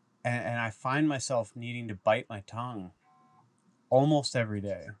and I find myself needing to bite my tongue almost every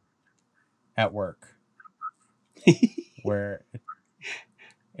day at work, where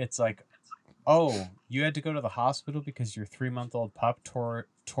it's like, oh, you had to go to the hospital because your 3-month-old pup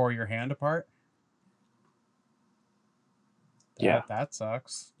tore your hand apart. That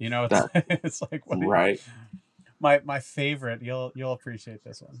sucks. It's like, what? Right. My favorite. You'll appreciate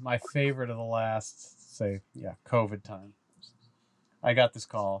this one. My favorite of the last, say, COVID time. I got this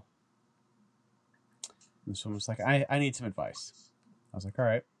call. And someone was like, I need some advice. I was like, all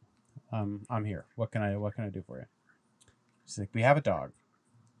right, I'm here. What can I do for you? She's like, we have a dog.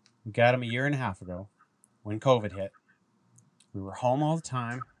 We got him a year and a half ago when COVID hit. We were home all the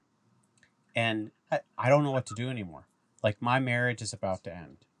time, and I don't know what to do anymore. Like, my marriage is about to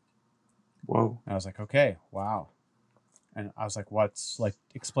end. Whoa. And I was like, okay, wow. And I was like,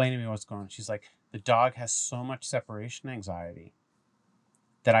 explain to me what's going on. She's like, the dog has so much separation anxiety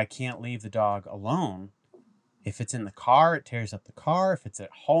that I can't leave the dog alone. If it's in the car, it tears up the car. If it's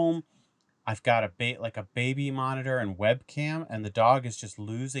at home, I've got a baby monitor and webcam, and the dog is just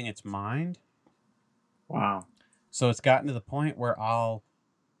losing its mind. Wow. So it's gotten to the point where I'll,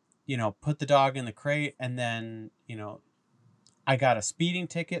 put the dog in the crate, and then, I got a speeding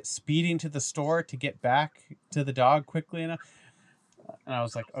ticket, speeding to the store to get back to the dog quickly enough. And I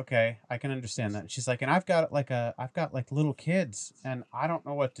was like, okay, I can understand that. And she's like, and I've got little kids, and I don't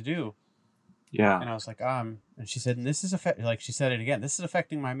know what to do. Yeah. And I was like, and she said, and this is she said it again, this is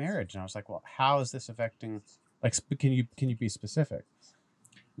affecting my marriage. And I was like, well, how is this affecting, can you be specific?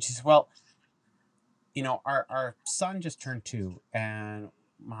 And she said, well, our son just turned 2, and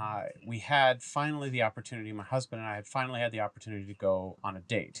we had finally the opportunity, my husband and I had finally had the opportunity to go on a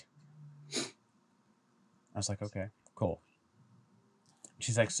date. I was like, okay, cool.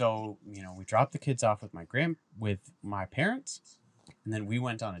 She's like, so, we dropped the kids off with my parents, and then we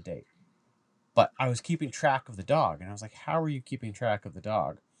went on a date. But I was keeping track of the dog. And I was like, how are you keeping track of the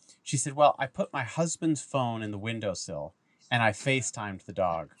dog? She said, well, I put my husband's phone in the windowsill and I FaceTimed the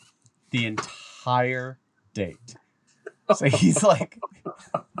dog the entire date. So he's like,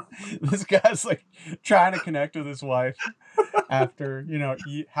 this guy's like trying to connect with his wife after,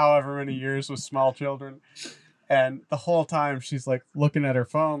 however many years with small children. And the whole time she's like looking at her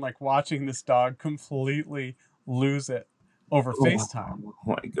phone, like watching this dog completely lose it over FaceTime. Oh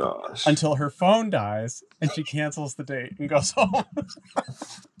my gosh. Until her phone dies and she cancels the date and goes home.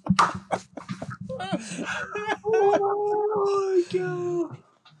 Oh my God.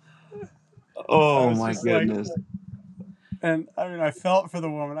 Oh my goodness. Like, and I mean, I felt for the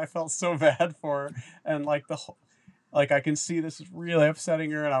woman. I felt so bad for her. And like like I can see this is really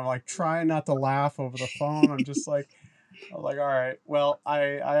upsetting her, and I'm like trying not to laugh over the phone. I'm like, all right, well,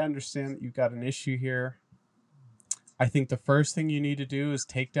 I understand that you've got an issue here. I think the first thing you need to do is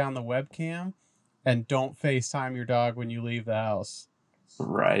take down the webcam and don't FaceTime your dog when you leave the house.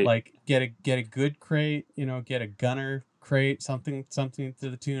 Right. Like get a good crate, get a gunner crate, something to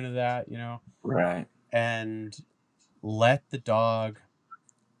the tune of that, Right. and let the dog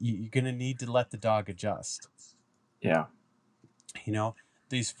you're going to need to let the dog adjust. Yeah.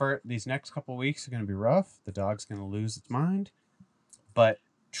 These next couple of weeks are going to be rough. The dog's going to lose its mind, but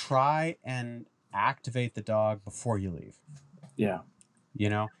try and activate the dog before you leave. Yeah.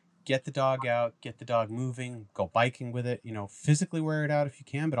 Get the dog out, get the dog moving, go biking with it, physically wear it out if you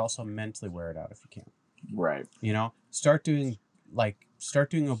can, but also mentally wear it out if you can. Right. Start doing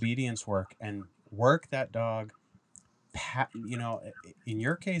obedience work and work that dog. In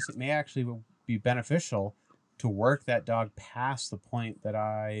your case, it may actually be beneficial to work that dog past the point that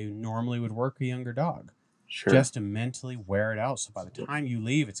I normally would work a younger dog. Sure. Just to mentally wear it out. So by the time you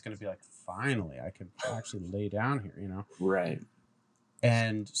leave, it's going to be like, finally, I could actually lay down here, Right.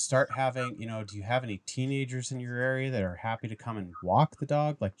 And start having, do you have any teenagers in your area that are happy to come and walk the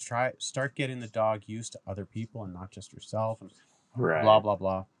dog? Like start getting the dog used to other people and not just yourself, and right. blah, blah,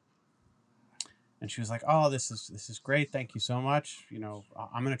 blah. And she was like, oh, this is great. Thank you so much.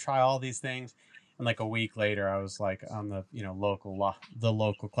 I'm going to try all these things. And like a week later, I was like on the, the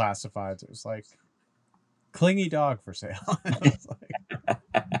local classifieds. It was like, clingy dog for sale. I was like,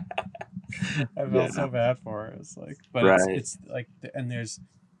 I felt so bad for her. It's like, but it's like, and there's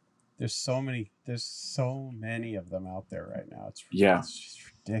so many of them out there right now. It's just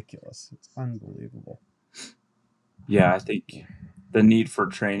ridiculous. It's unbelievable. Yeah, I think the need for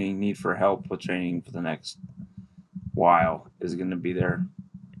training, need for help with training for the next while is going to be there.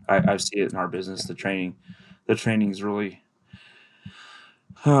 I see it in our business. The training is really,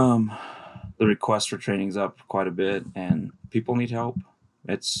 the request for training is up quite a bit, and people need help.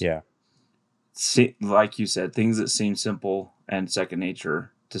 It's like you said, things that seem simple and second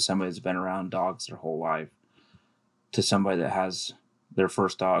nature to somebody that's been around dogs their whole life, to somebody that has their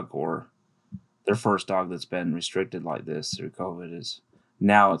first dog or their first dog that's been restricted like this through COVID is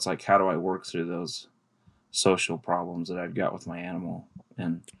now it's like, how do I work through those social problems that I've got with my animal?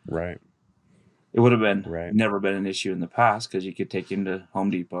 And it would have been never been an issue in the past because you could take him to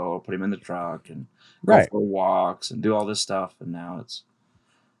Home Depot or put him in the truck and go for walks and do all this stuff. And now it's,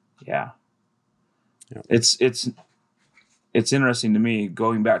 it's interesting to me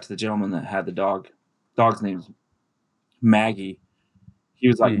going back to the gentleman that had the dog's name's Maggie. He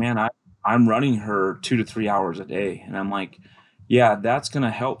was like, man, I'm running her 2 to 3 hours a day. And I'm like, yeah, that's going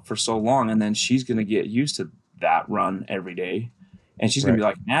to help for so long. And then she's going to get used to that run every day. And she's going to be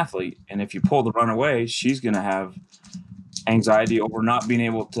like an athlete. And if you pull the run away, she's going to have anxiety over not being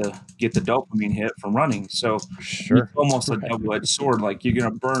able to get the dopamine hit from running. So it's almost a double-edged sword. Like you're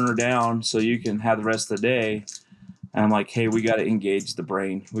going to burn her down so you can have the rest of the day. And I'm like, hey, we got to engage the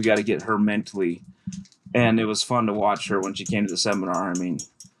brain. We got to get her mentally. And it was fun to watch her when she came to the seminar. I mean,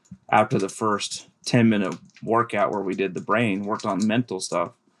 after the first 10-minute workout where we did the brain, worked on mental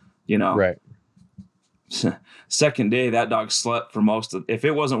stuff, second day, that dog slept for if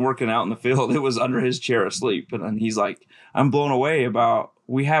it wasn't working out in the field, it was under his chair asleep. And he's like, I'm blown away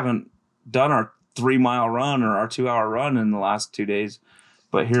we haven't done our 3-mile run or our 2-hour run in the last 2 days.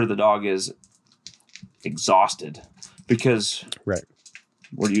 But here the dog is exhausted because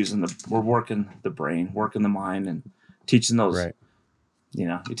we're working the brain, working the mind, and teaching those.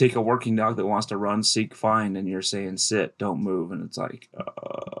 You take a working dog that wants to run, seek, find, and you're saying sit, don't move, and it's like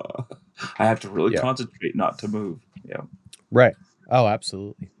I have to really concentrate not to move. Oh,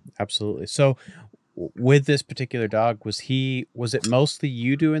 absolutely. So with this particular dog, was it mostly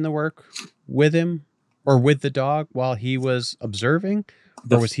you doing the work with him or with the dog while he was observing,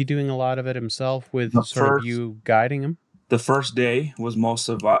 or was he doing a lot of it himself with sort of you guiding him? The first day was most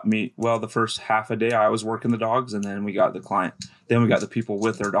of me. Well, the first half a day I was working the dogs, and then we got the client. Then we got the people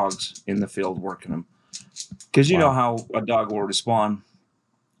with their dogs in the field working them. Because you know how a dog will respond.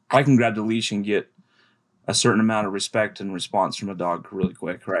 I can grab the leash and get a certain amount of respect and response from a dog really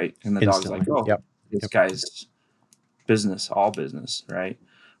quick, right? And the dog's like, oh, this guy's all business, right?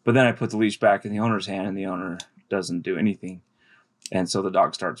 But then I put the leash back in the owner's hand, and the owner doesn't do anything. And so the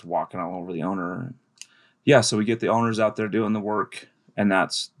dog starts walking all over the owner. So we get the owners out there doing the work, and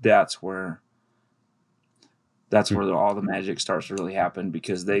that's where that's where all the magic starts to really happen,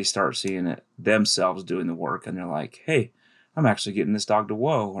 because they start seeing it themselves doing the work, and they're like, hey, I'm actually getting this dog to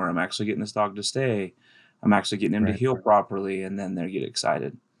whoa, or I'm actually getting this dog to stay. I'm actually getting him to heal properly, and then they get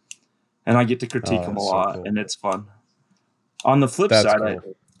excited. And I get to critique them a lot, and it's fun. On the flip side,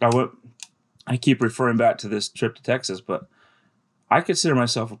 I keep referring back to this trip to Texas, but I consider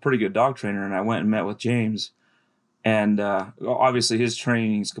myself a pretty good dog trainer, and I went and met with James. And obviously his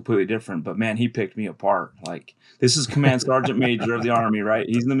training is completely different, but man, he picked me apart. Like, this is Command Sergeant Major of the Army, right?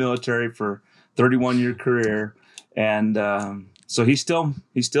 He's in the military for 31-year career, and so he's still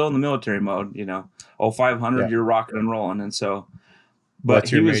in the military mode. 500, you're rocking and rolling, and so. But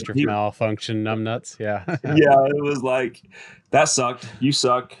what's your major malfunction, numbnuts? Yeah, yeah, it was like, that sucked. You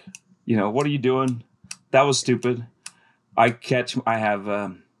suck. What are you doing? That was stupid. I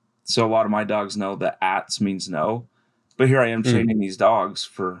have. So a lot of my dogs know that ATS means no. But here I am training these dogs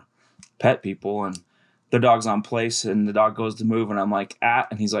for pet people, and the dog's on place, and the dog goes to move, and I'm like, at,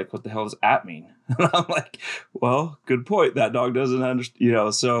 and he's like, what the hell does at mean? And I'm like, well, good point. That dog doesn't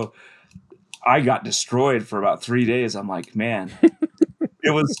understand, so I got destroyed for about 3 days. I'm like, man, it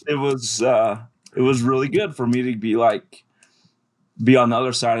was really good for me to be on the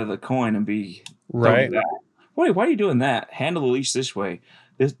other side of the coin and be right. Wait, why are you doing that? Handle the leash this way.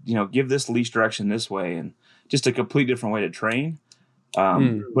 This, give this leash direction this way, and just a complete different way to train.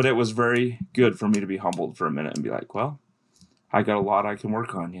 But it was very good for me to be humbled for a minute and be like, well, I got a lot I can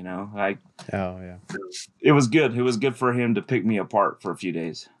work on, It was good. It was good for him to pick me apart for a few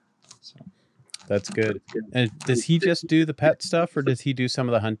days. So. That's good. And does he just do the pet stuff, or does he do some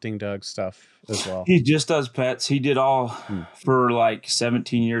of the hunting dog stuff as well? He just does pets. He did all for like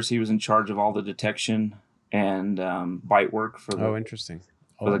 17 years. He was in charge of all the detection and bite work for the interesting.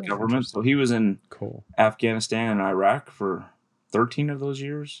 For the government. So he was in Afghanistan and Iraq for 13 of those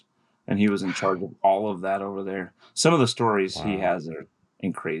years, and he was in charge of all of that over there. Some of the stories he has are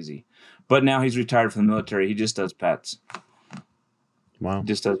crazy, but now he's retired from the military. He just does pets. Wow,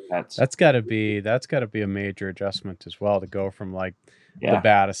 just does pets. That's got to be a major adjustment as well, to go from like the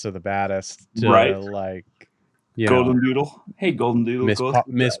baddest of the baddest to like Golden Doodle. Hey, Golden Doodle.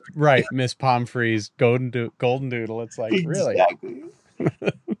 Miss Pomfrey's Golden Doodle. It's like, exactly.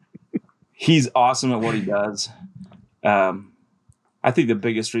 He's awesome at what he does. I think the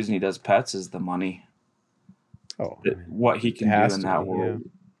biggest reason he does pets is the money. What he can do in that world.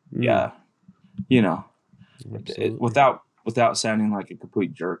 Yeah. Without sounding like a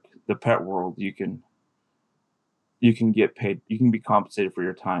complete jerk, the pet world, you can get paid. You can be compensated for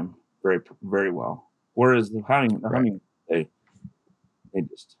your time very, very well. Whereas the hunting, they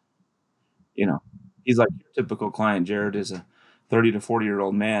just, he's like your typical client. Jared is a 30 to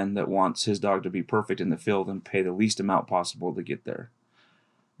 40-year-old man that wants his dog to be perfect in the field and pay the least amount possible to get there.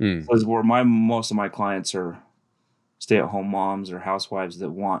 Because where most of my clients are stay-at-home moms or housewives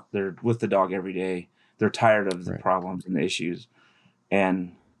that they're with the dog every day. They're tired of the problems and the issues,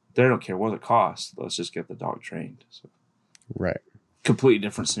 and they don't care what it costs. Let's just get the dog trained. So. Completely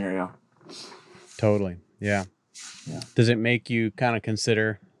different scenario. Totally. Yeah. Does it make you kind of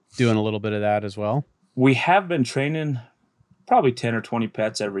consider doing a little bit of that as well? We have been training probably 10 or 20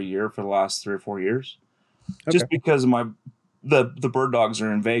 pets every year for the last 3 or 4 years. Just because the bird dogs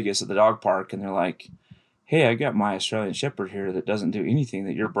are in Vegas at the dog park, and they're like, hey, I got my Australian Shepherd here that doesn't do anything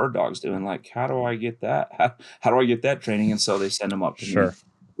that your bird dog's doing. Like, how do I get that? How do I get that training? And so they send them up to me.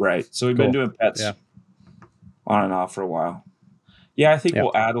 Right. So we've been doing pets on and off for a while. Yeah, I think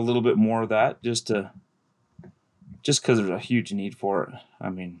we'll add a little bit more of that just because there's a huge need for it. I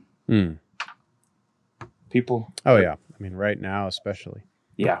mean, people. Oh, yeah. I mean, right now, especially.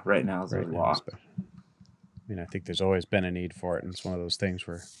 Yeah, right now is a lot. I mean, I think there's always been a need for it. And it's one of those things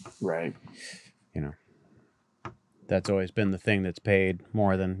where, that's always been the thing that's paid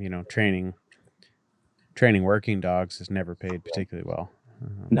more than, training working dogs has never paid particularly well.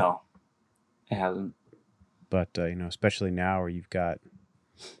 No, it hasn't. But, especially now where you've got,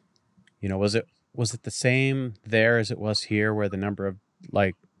 was it the same there as it was here, where the number of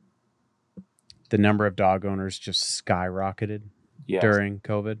dog owners just skyrocketed during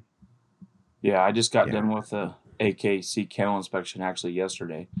COVID? Yeah, I just got done with a AKC kennel inspection actually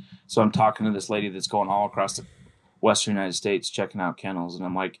yesterday. So I'm talking to this lady that's going all across the Western United States checking out kennels, and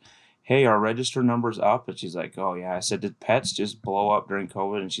I'm like, hey, our register number's up? And she's like, oh yeah. I said, did pets just blow up during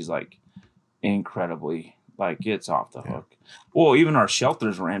COVID? And she's like, incredibly, like, it's off the hook. Well, even our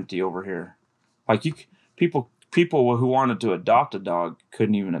shelters were empty over here. Like, people who wanted to adopt a dog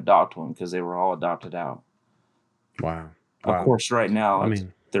couldn't even adopt one because they were all adopted out. Wow. Of course, right now,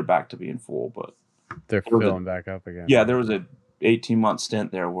 they're back to being full, but they're filling back up again. Yeah, there was a 18-month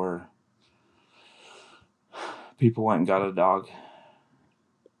stint there where People went and got a dog.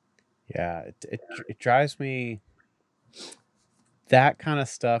 Yeah, it drives me. That kind of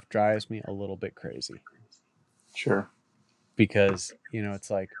stuff drives me a little bit crazy. Sure. Because, it's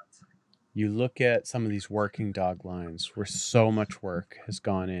like you look at some of these working dog lines where so much work has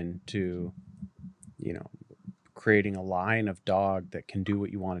gone into, creating a line of dog that can do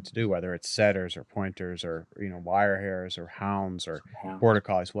what you want it to do, whether it's setters or pointers or, wire hairs or hounds or border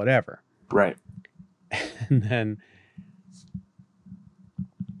collies, whatever. Right. And then,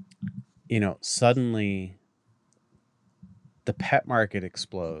 suddenly the pet market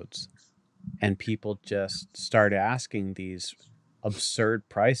explodes and people just start asking these absurd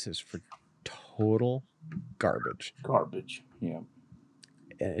prices for total garbage. Yeah.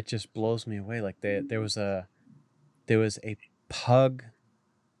 And it just blows me away. Like there was a pug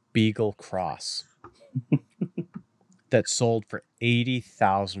beagle cross that sold for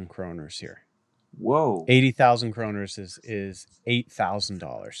 80,000 kroners here. Whoa. 80,000 kroners is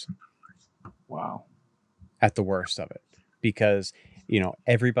 $8,000. Wow. At the worst of it, because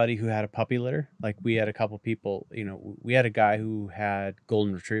everybody who had a puppy litter, like we had a couple people, we had a guy who had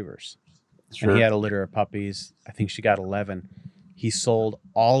golden retrievers. Sure. And he had a litter of puppies. I think she got 11. He sold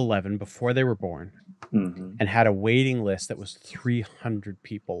all 11 before they were born, and had a waiting list that was 300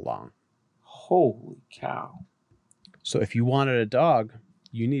 people long. Holy cow. So if you wanted a dog,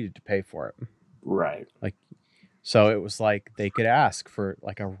 you needed to pay for it. Right. Like, so it was like they could ask for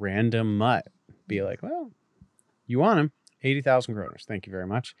like a random mutt, be like, well, you want him, 80,000 kroners. Thank you very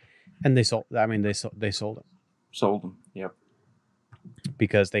much. And they sold. I mean, they sold him. Sold him. Yep.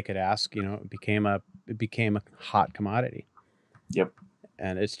 Because they could ask. It became a hot commodity. Yep.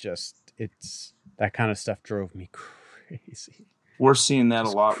 And it's that kind of stuff drove me crazy. We're seeing that a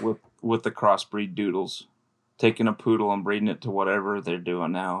lot with the crossbreed doodles, taking a poodle and breeding it to whatever they're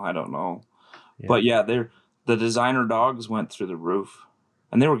doing now. I don't know, but yeah, the designer dogs went through the roof,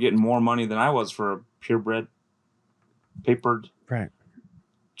 and they were getting more money than I was for a purebred papered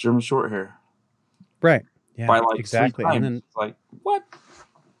German short hair. Right. Yeah. By like exactly. 3 times. And then it's like, what?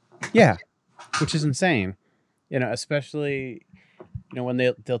 Yeah. Which is insane. Especially, when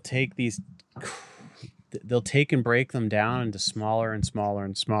they'll take they'll take and break them down into smaller and smaller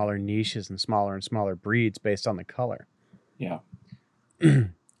and smaller niches and smaller breeds based on the color. Yeah.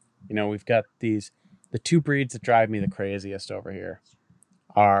 We've got the two breeds that drive me the craziest over here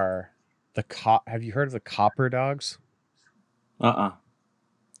are have you heard of the copper dogs?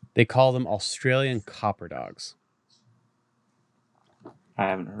 They call them Australian copper dogs. I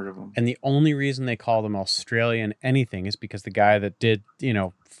haven't heard of them. And the only reason they call them Australian anything is because the guy that did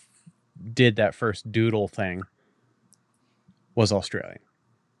that first doodle thing was Australian.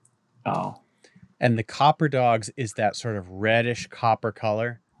 Oh. And the copper dogs is that sort of reddish copper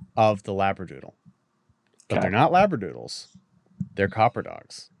color of the Labradoodle. But they're not Labradoodles. They're copper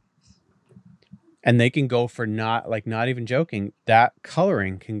dogs. And they can go for not even joking, that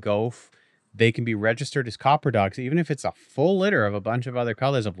coloring can go, they can be registered as copper dogs. Even if it's a full litter of a bunch of other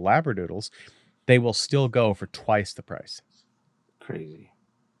colors of Labradoodles, they will still go for twice the price. Crazy.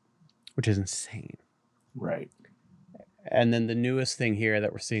 Which is insane. Right. And then the newest thing here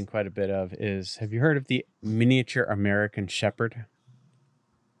that we're seeing quite a bit of is, have you heard of the miniature American Shepherd?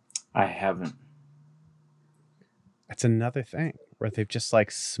 I haven't. That's another thing where they've just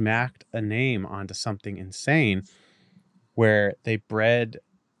like smacked a name onto something insane, where they bred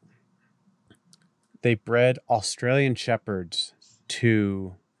Australian Shepherds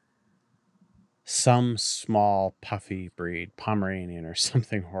to some small puffy breed, Pomeranian or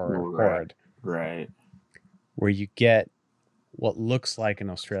something horrid. Right. Where you get what looks like an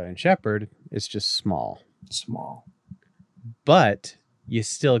Australian Shepherd. It's just small. But you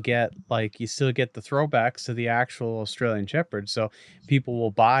still get the throwbacks to the actual Australian Shepherd. So people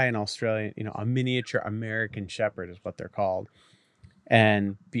will buy an Australian, a miniature American Shepherd is what they're called,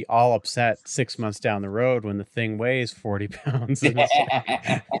 and be all upset 6 months down the road when the thing weighs 40 pounds. And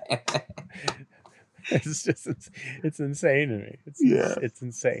it's insane to me. It's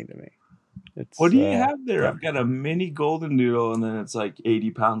insane to me. What do you have there? I've got a mini golden doodle, and then it's like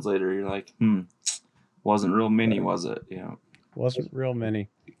 80 pounds later. You're like, wasn't real mini, was it? Yeah. Wasn't real mini.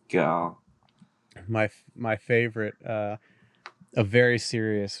 God. My favorite, a very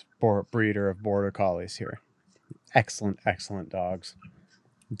serious breeder of border collies here. Excellent dogs.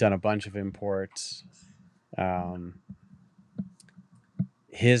 Done a bunch of imports.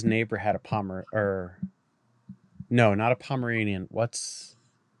 His neighbor had not a Pomeranian. What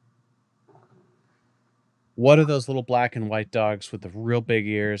are those little black and white dogs with the real big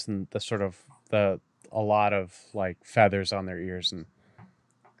ears and the sort of a lot of like feathers on their ears? And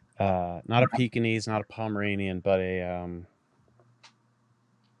not a Pekingese, not a Pomeranian, but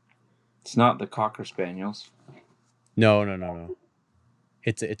it's not the Cocker Spaniels. No.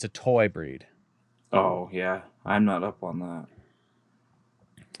 It's a toy breed. Oh yeah, I'm not up on that.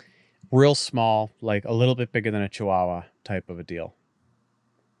 Real small, like a little bit bigger than a Chihuahua type of a deal.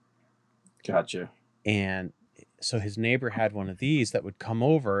 Gotcha. And so his neighbor had one of these that would come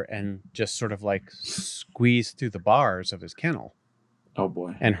over and just sort of like squeeze through the bars of his kennel. Oh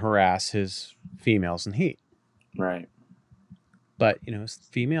boy. And harass his females in heat. Right. But, his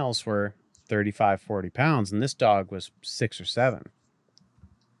females were 35, 40 pounds, and this dog was 6 or 7.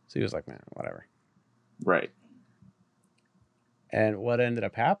 So he was like, man, whatever. Right. And what ended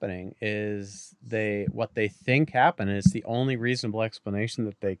up happening is what they think happened is the only reasonable explanation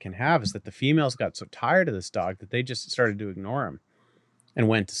that they can have is that the females got so tired of this dog that they just started to ignore him and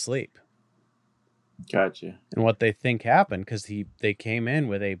went to sleep. Gotcha. And what they think happened, because they came in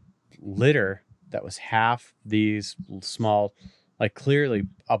with a litter that was half these small, like clearly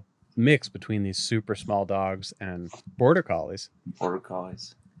a mix between these super small dogs and border collies. Border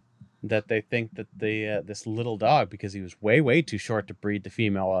collies. That they think that this little dog, because he was way too short to breed the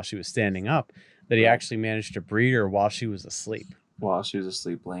female while she was standing up, that he actually managed to breed her while she was asleep. While she was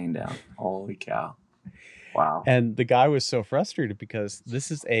asleep, laying down. Holy cow! Wow. And the guy was so frustrated because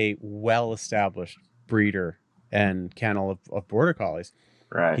this is a well-established breeder and kennel of border collies.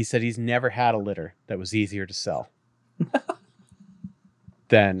 Right. He said he's never had a litter that was easier to sell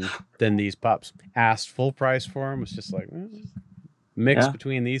than these pups. Asked full price for them, was just like mix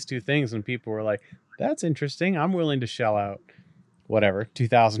between these two things, and people were like, "That's interesting. I'm willing to shell out whatever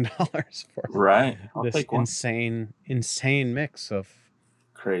 $2,000 for this insane mix of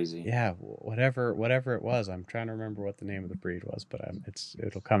crazy. Yeah, whatever it was. I'm trying to remember what the name of the breed was, but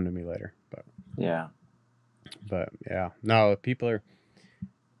it'll come to me later. But yeah, no, people are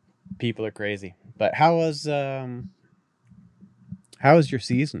crazy. But how was your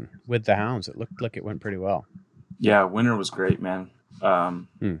season with the hounds? It looked like it went pretty well. Yeah, winter was great, man. We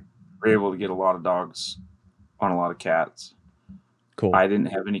were able to get a lot of dogs on a lot of cats. Cool. I didn't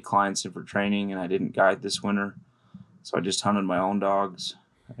have any clients in for training, and I didn't guide this winter, so I just hunted my own dogs.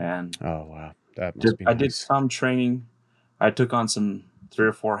 And oh wow, that must be nice. I did some training. I took on some 3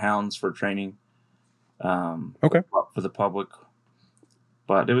 or 4 hounds for training. Okay. For the public,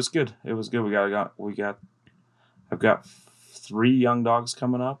 but it was good. It was good. I've got 3 young dogs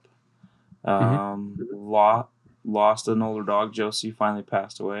coming up. Lost an older dog. Josie finally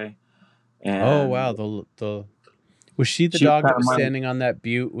passed away. And oh wow, the was she the dog that was standing on that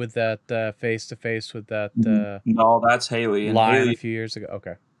butte with that face to face with that? No, that's Haley. And lion a few years ago.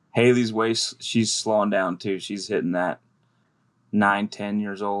 Okay. Haley's waist, she's slowing down too. She's hitting that 9, 10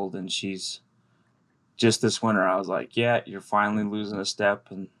 years old, and she's just this winter. I was like, yeah, you're finally losing a step,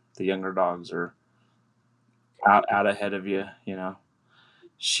 and the younger dogs are out ahead of you.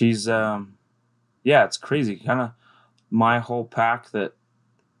 She's it's crazy. Kind of my whole pack that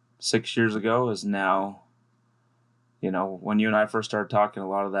 6 years ago is now. When you and I first started talking, a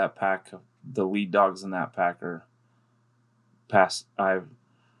lot of that pack, the lead dogs in that pack are past. I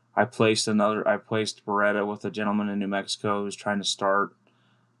placed Beretta with a gentleman in New Mexico who's trying to start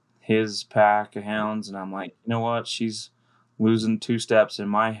his pack of hounds, and I'm like, you know what? She's losing 2 steps in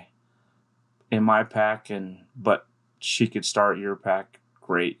my pack, but she could start your pack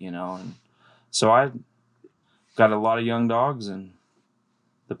great, and so I got a lot of young dogs, and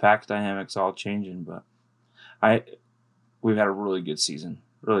the pack dynamics all changing, but we've had a really good season.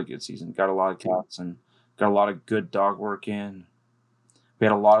 Got a lot of cats and got a lot of good dog work in. We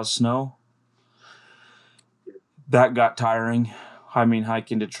had a lot of snow. That got tiring. I mean,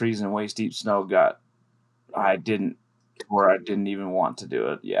 hiking to trees in waist deep snow I didn't even want to do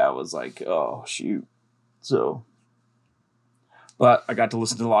it. Yeah, I was like, oh shoot. So, but I got to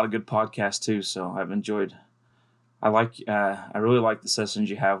listen to a lot of good podcasts too. So I've enjoyed. I really like the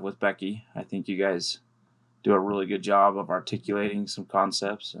sessions you have with Becky. I think you guys do a really good job of articulating some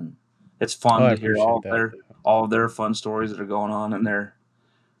concepts, and it's fun to hear all of their fun stories that are going on, and they're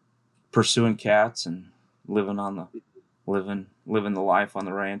pursuing cats and living the life on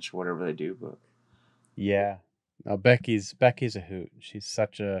the ranch, whatever they do. But yeah, no, Becky's a hoot. She's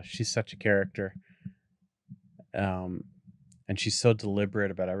such a character, and she's so deliberate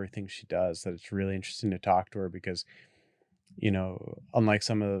about everything she does that it's really interesting to talk to her because, unlike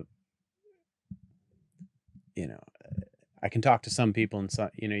some of I can talk to some people and some,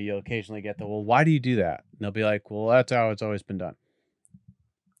 you'll occasionally get well, why do you do that? And they'll be like, well, that's how it's always been done.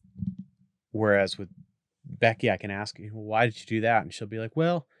 Whereas with Becky, I can ask, why did you do that? And she'll be like,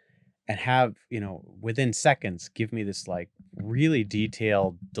 well, and have, within seconds, give me this like really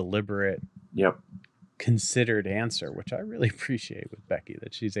detailed, deliberate, Yep. considered answer, which I really appreciate with Becky,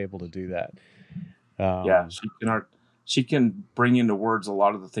 that she's able to do that. Yeah, she can bring into words a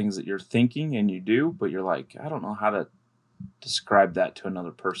lot of the things that you're thinking and you do, but you're like, I don't know how to describe that to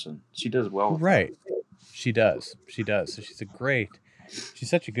another person. She does well with right. that. She does. So she's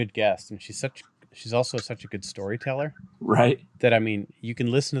such a good guest, and she's also such a good storyteller Right? that, I mean, you can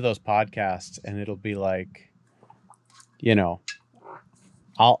listen to those podcasts and it'll be like, you know,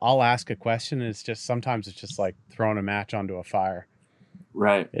 I'll ask a question, and sometimes it's just like throwing a match onto a fire.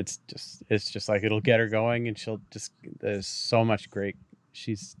 Right. It's just like it'll get her going, and there's so much great.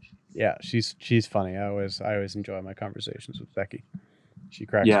 She's funny. I always enjoy my conversations with Becky. She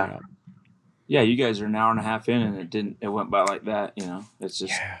cracks me Yeah. up. Yeah, you guys are an hour and a half in and it went by like that, you know. It's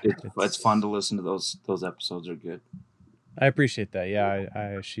just Yeah, it's fun to listen to those episodes are good. I appreciate that.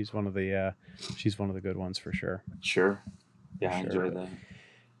 Yeah, she's one of the good ones for sure. Sure. Yeah, For I sure. enjoy But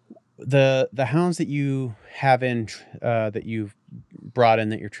that. the hounds that you have in that you've brought in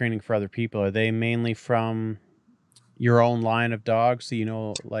that you're training for other people, are they mainly from your own line of dogs?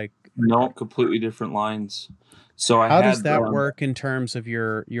 So, like, No, completely different lines. So I how does had that work in terms of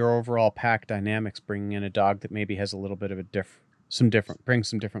your overall pack dynamics, bringing in a dog that maybe has a little bit of brings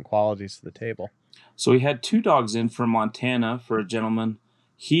some different qualities to the table? So we had 2 dogs in from Montana for a gentleman.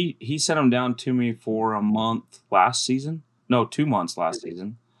 He sent them down to me for a month last season. No, 2 months last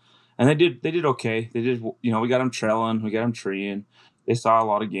season. And they did okay. They did, we got them trailing, we got them treeing. They saw a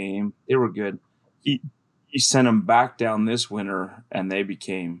lot of game. They were good. He sent them back down this winter, and they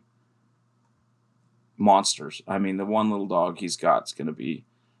became monsters. I mean, the one little dog he's got is going to be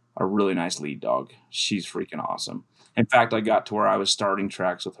a really nice lead dog. She's freaking awesome. In fact, I got to where I was starting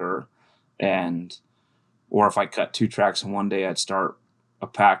tracks with her, or if I cut 2 tracks in one day, I'd start a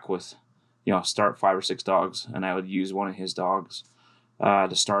pack with, start 5 or 6 dogs, and I would use one of his dogs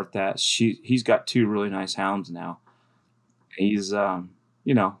to start that. He's got 2 really nice hounds now. He's,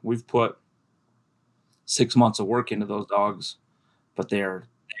 we've put 6 months of work into those dogs, but they are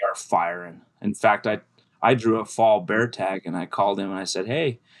firing. In fact, I drew a fall bear tag, and I called him and I said,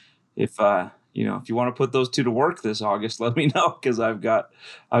 "Hey, if if you want to put those 2 to work this August, let me know, because I've got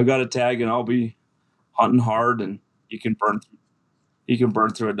a tag and I'll be hunting hard, and you can burn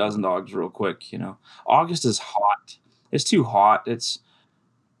through a dozen dogs real quick." August is hot. It's too hot. It's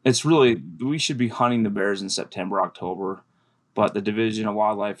really, we should be hunting the bears in September, October, but the Division of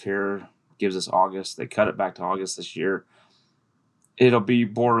Wildlife here gives us August. They cut it back to August this year. It'll be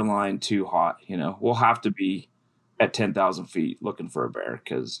borderline too hot. We'll have to be at 10,000 feet looking for a bear,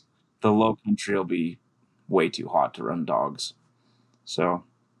 because the low country will be way too hot to run dogs. So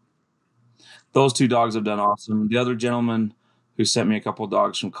those 2 dogs have done awesome. The other gentleman who sent me a couple of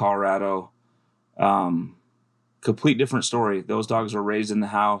dogs from Colorado, complete different story. Those dogs were raised in the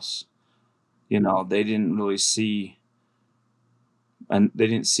house. They didn't really see, and they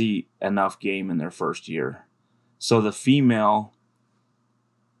didn't see enough game in their first year. So the female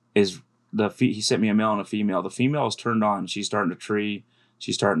he sent me a male and a female. The female is turned on. She's starting to tree.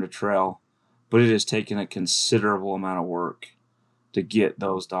 She's starting to trail, but it has taken a considerable amount of work to get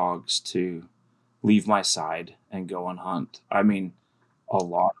those dogs to leave my side and go and hunt. I mean, a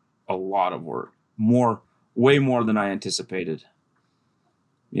lot of work, way more than I anticipated.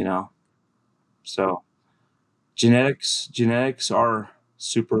 So genetics are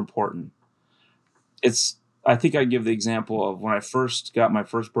super important. I think I give the example of when I first got my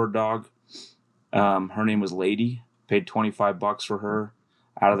first bird dog. Her name was Lady. Paid $25 for her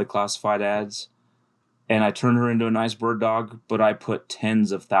out of the classified ads, and I turned her into a nice bird dog. But I put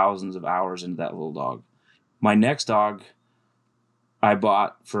tens of thousands of hours into that little dog. My next dog I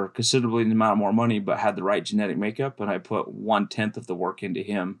bought for considerably the amount more money, but had the right genetic makeup, and I put 1/10 of the work into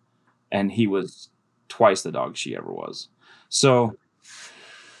him, and he was twice the dog she ever was. So,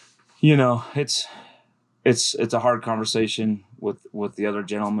 it's a hard conversation with the other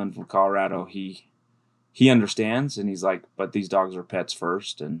gentleman from Colorado. He understands, and he's like, but these dogs are pets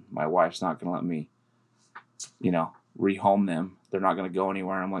first, and my wife's not going to let me, rehome them. They're not going to go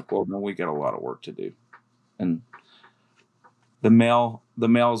anywhere. And I'm like, well, no, we got a lot of work to do. And the male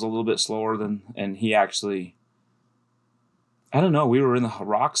is a little bit slower and he actually, I don't know, we were in the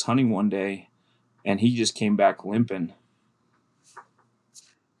rocks hunting one day, and he just came back limping.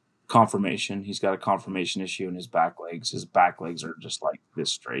 Conformation. He's got a conformation issue in his back legs. His back legs are just like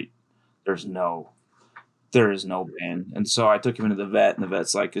this straight. There is no bend. And so I took him into the vet, and the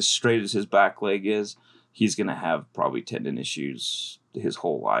vet's like, as straight as his back leg is, he's going to have probably tendon issues his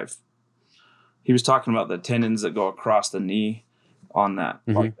whole life. He was talking about the tendons that go across the knee on that,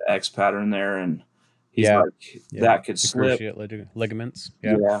 like the X pattern there. And He's like, that could the slip. cruciate ligaments.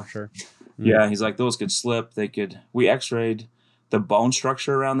 Yeah. For sure. Yeah, he's like, those could slip. We x-rayed the bone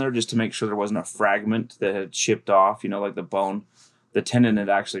structure around there just to make sure there wasn't a fragment that had chipped off, like the tendon had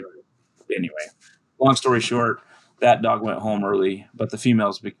actually, anyway, long story short, that dog went home early, but the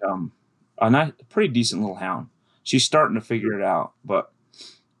female's become a pretty decent little hound. She's starting to figure it out, but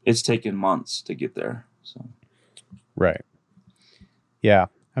it's taken months to get there. So, right. Yeah.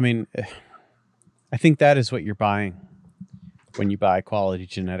 I mean, I think that is what you're buying when you buy quality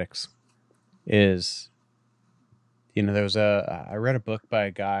genetics is, I read a book by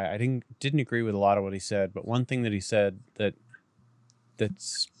a guy. I didn't agree with a lot of what he said, but one thing that he said that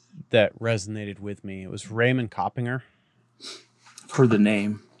resonated with me, it was Raymond Coppinger. I've heard the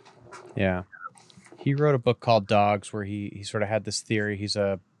name. Yeah. He wrote a book called Dogs where he sort of had this theory. He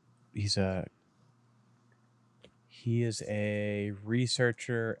is a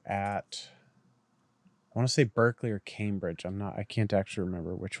researcher at, I want to say Berkeley or Cambridge. I can't actually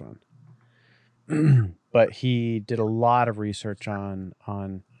remember which one. But he did a lot of research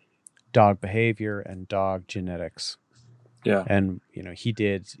on dog behavior and dog genetics. Yeah. And,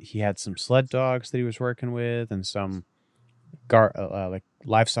 he had some sled dogs that he was working with and some like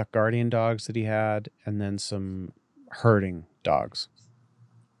livestock guardian dogs that he had, and then some herding dogs.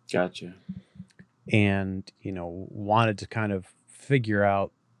 Gotcha. And, wanted to kind of figure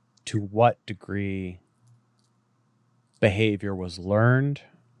out to what degree behavior was learned,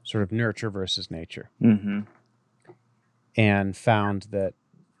 sort of nurture versus nature. Mm-hmm. And found that,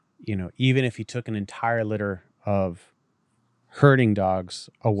 even if he took an entire litter of herding dogs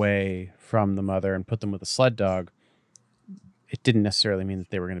away from the mother and put them with a sled dog, it didn't necessarily mean that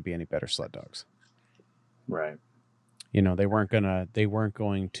they were going to be any better sled dogs. Right. They weren't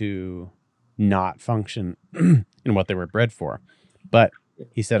going to not function in what they were bred for. But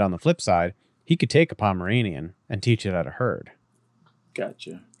he said on the flip side, he could take a Pomeranian and teach it how to herd.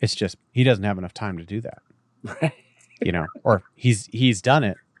 Gotcha. It's just he doesn't have enough time to do that. Right. Or he's done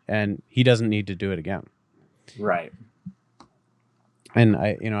it and he doesn't need to do it again. Right. And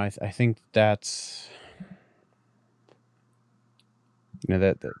I think that's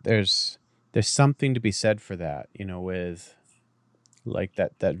that there's something to be said for that, with like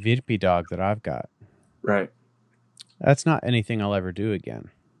that Virpi dog that I've got. Right. That's not anything I'll ever do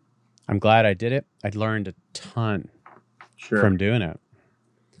again. I'm glad I did it. I learned a ton from doing it.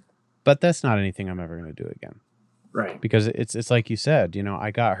 But that's not anything I'm ever going to do again. Right. Because it's like you said,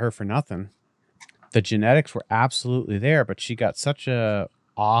 I got her for nothing. The genetics were absolutely there, but she got such a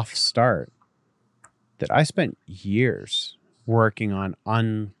off start that I spent years working on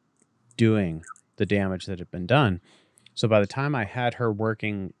undoing the damage that had been done. So by the time I had her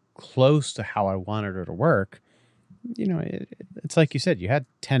working close to how I wanted her to work, it's like you said, you had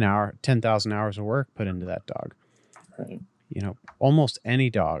 10,000 hours of work put into that dog. Right. Almost any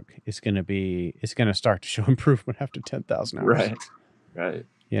dog is going to start to show improvement after 10,000 hours. Right. Right.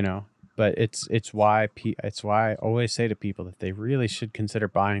 But it's why I always say to people that they really should consider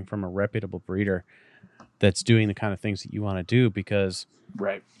buying from a reputable breeder that's doing the kind of things that you want to do, because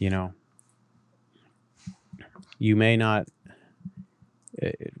right. You may not.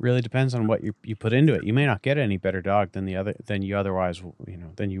 It really depends on what you put into it. You may not get any better dog than you otherwise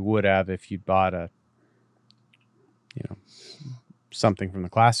than you would have if you'd bought something from the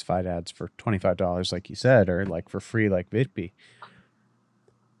classified ads for $25, like you said, or like for free, like Vidpi.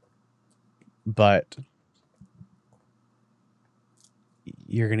 But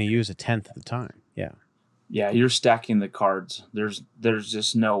you're going to use a tenth of the time. Yeah. Yeah, you're stacking the cards. There's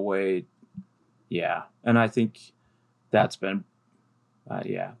just no way. Yeah, and I think that's been,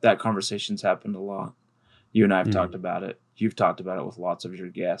 that conversation's happened a lot. You and I have talked about it. You've talked about it with lots of your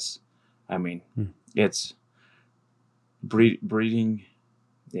guests. I mean, it's breeding.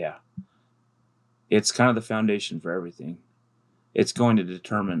 Yeah, it's kind of the foundation for everything. It's going to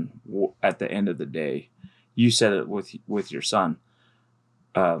determine at the end of the day. You said it with your son.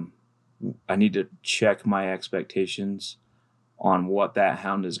 I need to check my expectations on what that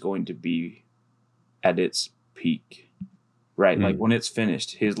hound is going to be at its peak, right? Like when it's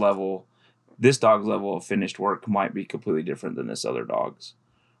finished, this dog's level of finished work might be completely different than this other dog's.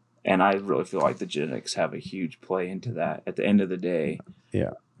 And I really feel like the genetics have a huge play into that at the end of the day.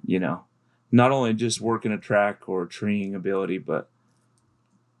 Yeah. Not only just working a track or treeing ability, but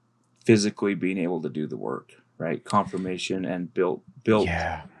physically being able to do the work, right? Conformation and built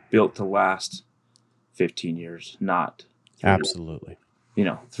to last 15 years, not absolutely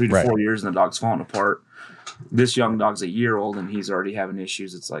 3 to 4 years and the dog's falling apart. This young dog's a year old and he's already having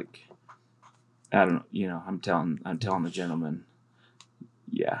issues. It's like, I don't know, I'm telling the gentleman,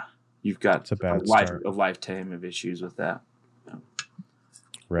 yeah, you've got it's a bad start. a lifetime of issues with that.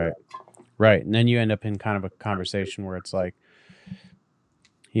 Right. Right. And then you end up in kind of a conversation where it's like,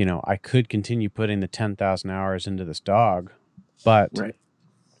 you know, I could continue putting the 10,000 hours into this dog, but Right.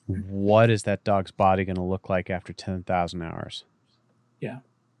 what is that dog's body going to look like after 10,000 hours? Yeah.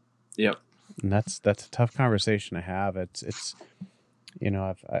 Yep. And that's a tough conversation to have. It's you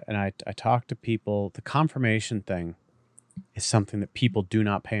know, I talk to people. The confirmation thing is something that people do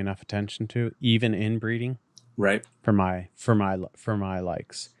not pay enough attention to, even in breeding. Right. For my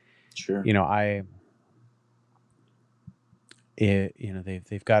likes. Sure. You know, you know,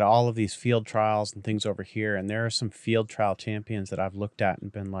 they've got all of these field trials and things over here, and there are some field trial champions that I've looked at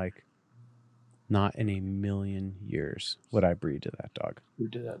and been like, not in a million years would I breed to that dog. Who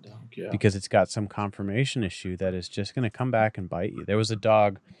did that dog? Yeah. Because it's got some conformation issue that is just going to come back and bite you. There was a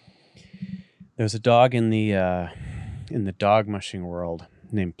dog in the dog mushing world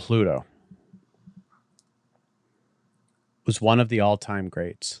named Pluto. Was one of the all-time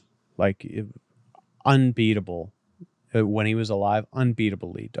greats. Like, unbeatable. When he was alive,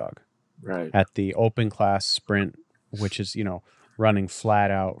 unbeatable lead dog. Right. At the open class sprint, which is, you know, running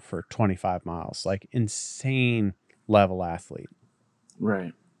flat out for 25 miles. Like, insane level athlete.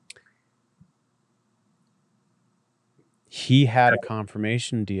 Right. He had a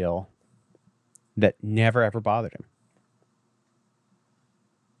confirmation deal that never ever bothered him.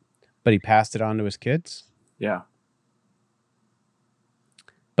 But he passed it on to his kids. Yeah.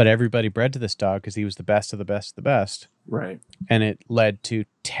 But everybody bred to this dog because he was the best of the best of the best. Right. And it led to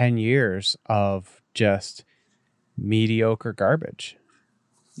 10 years of just mediocre garbage.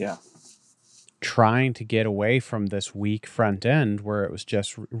 Yeah. Trying to get away from this weak front end where it was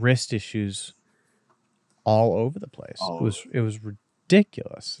just wrist issues all over the place. It was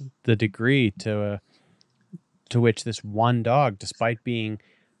ridiculous, the degree to which this one dog, despite being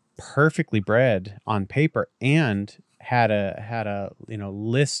perfectly bred on paper and had a you know,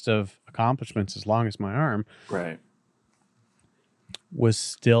 list of accomplishments as long as my arm, right, was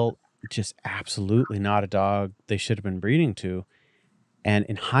still just absolutely not a dog they should have been breeding to. And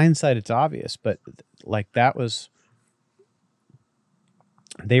in hindsight, it's obvious, but like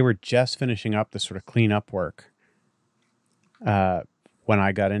they were just finishing up the sort of cleanup work when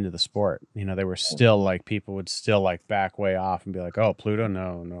I got into the sport. You know, they were still like, people would still like back way off and be like, oh, Pluto,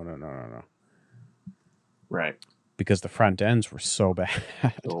 no. Right. Because the front ends were so bad.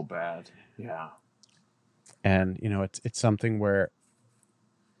 So bad. Yeah. And, you know, it's something where,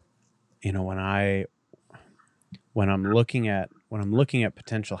 you know, when I'm looking at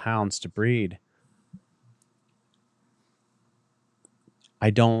potential hounds to breed, I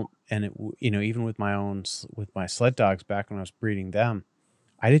don't, and it, you know, even with my sled dogs back when I was breeding them,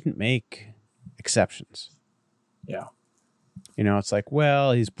 I didn't make exceptions. Yeah. You know, it's like,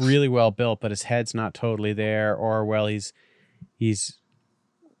 well, he's really well built, but his head's not totally there, or well, he's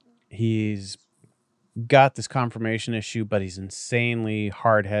got this conformation issue, but he's insanely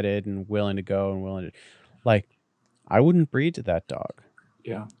hard-headed and willing to go and willing to, like, I wouldn't breed to that dog.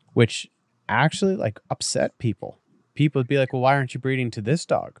 Yeah. Which actually like upset people. People would be like, well, why aren't you breeding to this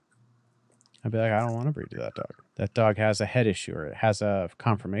dog? I'd be like, I don't want to breed to that dog. That dog has a head issue, or it has a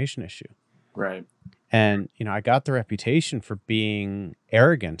conformation issue. Right. And, you know, I got the reputation for being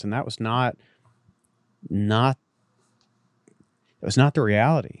arrogant, and that was not the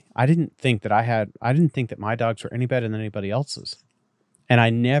reality. I didn't think that my dogs were any better than anybody else's. And I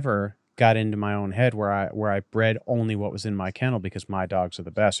never got into my own head where I bred only what was in my kennel because my dogs are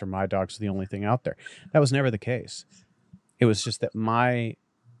the best, or my dogs are the only thing out there. That was never the case. It was just that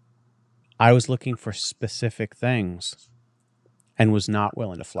I was looking for specific things and was not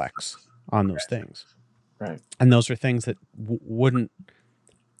willing to flex on those things. Right. And those are things that wouldn't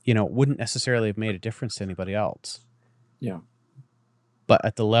necessarily have made a difference to anybody else. Yeah. But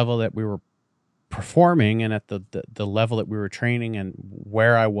at the level that we were performing, and at the level that we were training, and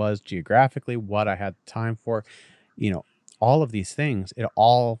where I was geographically, what I had time for, you know, all of these things, it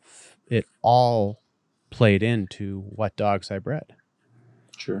all played into what dogs I bred.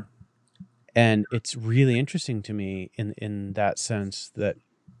 Sure. And it's really interesting to me in that sense that,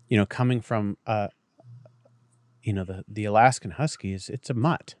 you know, coming from you know, the Alaskan Huskies, it's a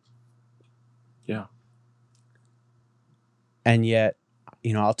mutt. Yeah. And yet,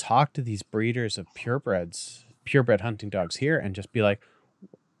 you know, I'll talk to these breeders of purebred hunting dogs here and just be like,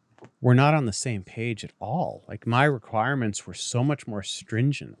 we're not on the same page at all. Like, my requirements were so much more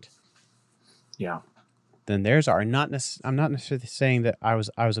stringent. Yeah. Than theirs are. I'm not necessarily saying that I was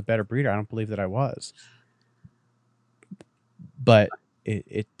a better breeder. I don't believe that I was. But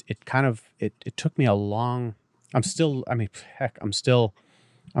it kind of, it took me a long, I'm still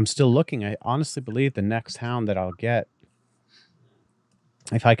I'm still looking. I honestly believe the next hound that I'll get,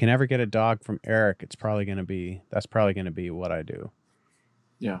 if I can ever get a dog from Eric, that's probably going to be what I do.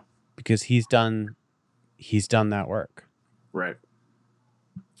 Yeah. Because he's done that work. Right.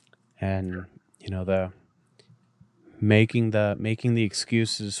 And the making the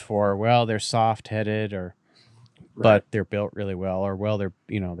excuses for, well, they're soft-headed, or Right. but they're built really well, or well, they're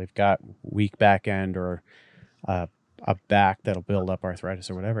they've got weak back end, or a back that'll build up arthritis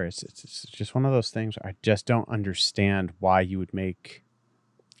or whatever. It's just one of those things. I just don't understand why you would make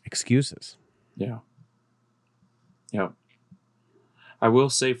excuses. Yeah. Yeah. I will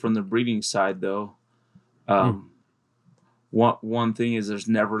say from the breeding side though, Hmm. one thing is there's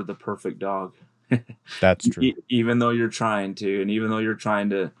never the perfect dog. That's true. Even though you're trying to, and even though you're trying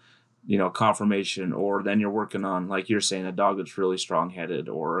to, confirmation, or then you're working on, like you're saying, a dog that's really strong headed,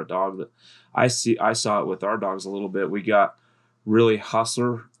 or a dog that I saw it with our dogs a little bit. We got really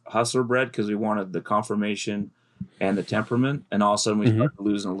hustler bred because we wanted the conformation and the temperament, and all of a sudden we Mm-hmm. started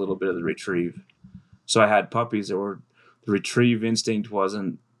losing a little bit of the retrieve. So I had puppies that were, the retrieve instinct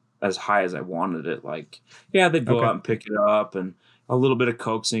wasn't as high as I wanted it. Like, yeah, they'd go Okay. out and pick it up and a little bit of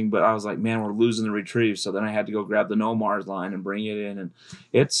coaxing, but I was like, man, we're losing the retrieve. So then I had to go grab the no Mars line and bring it in. And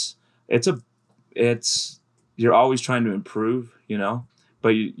it's, it's a, it's, you're always trying to improve, but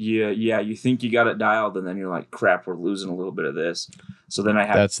you think you got it dialed, and then you're like, crap, we're losing a little bit of this. So then I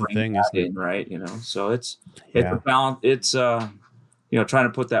have to That's the bring thing, that isn't it? in, right? So it's a Yeah. balance. It's, trying to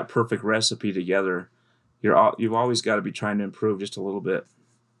put that perfect recipe together. You've always got to be trying to improve just a little bit.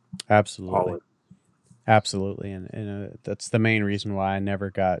 Absolutely. Always. Absolutely. And that's the main reason why I never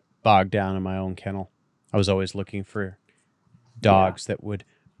got bogged down in my own kennel. I was always looking for Yeah. dogs that would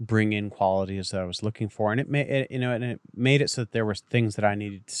bring in qualities that I was looking for. And it made it, and it made it so that there were things that I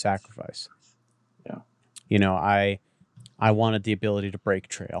needed to sacrifice. Yeah. I wanted the ability to break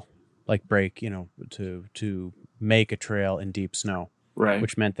trail, like to make a trail in deep snow, Right.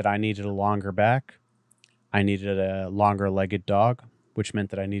 which meant that I needed a longer back. I needed a longer legged dog, which meant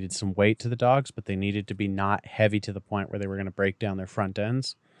that I needed some weight to the dogs, but they needed to be not heavy to the point where they were going to break down their front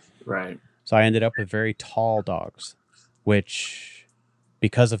ends. Right. So I ended up with very tall dogs, which,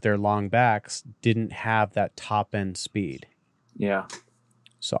 because of their long backs, didn't have that top end speed. Yeah.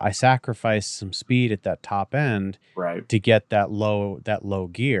 So I sacrificed some speed at that top end Right. to get that low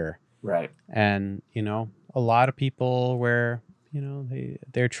gear. Right. And, a lot of people where,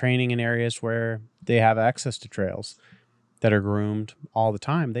 they're training in areas where they have access to trails that are groomed all the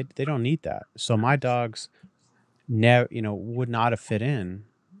time. They don't need that. So my dogs never, would not have fit in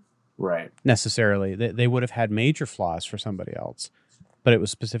Right. necessarily. They would have had major flaws for somebody else, but it was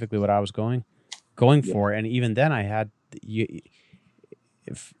specifically what I was going Yeah. for. And even then I had,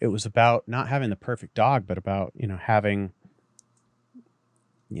 if it was about not having the perfect dog, but about,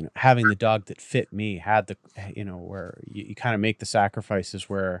 having the dog that fit me, had the, where you kind of make the sacrifices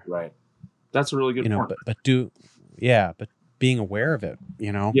where, Right. That's a really good point. but being aware of it,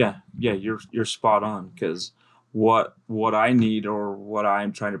 Yeah. Yeah. You're spot on, because what I need or what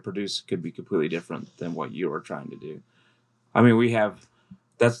I'm trying to produce could be completely different than what you are trying to do. I mean,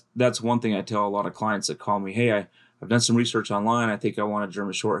 that's one thing I tell a lot of clients that call me. Hey, I've done some research online. I think I want a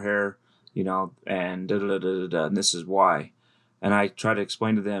German short hair, and da da da da da, and this is why. And I try to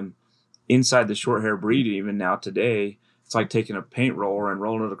explain to them, inside the short hair breed, even now today, it's like taking a paint roller and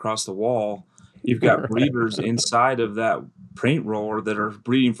rolling it across the wall. You've got Right. breeders inside of that paint roller that are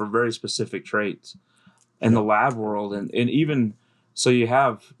breeding for very specific traits in the Yep. lab world, and even so you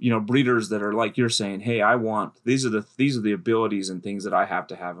have breeders that are like you're saying, hey, I want these are the abilities and things that I have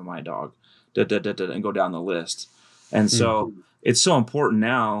to have in my dog, da, da, da, da, and go down the list. And Mm. so it's so important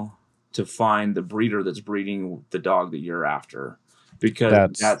now to find the breeder that's breeding the dog that you're after,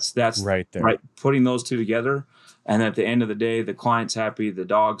 because That's that's right there. right, putting those two together, and at the end of the day, the client's happy, the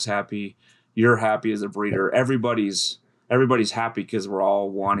dog's happy, you're happy as a Yep. breeder, everybody's happy because we're all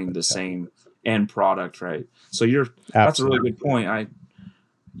wanting the Yep. same end product, right? So that's a really Absolutely. good point.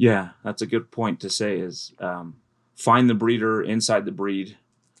 That's a good point to say is, find the breeder inside the breed.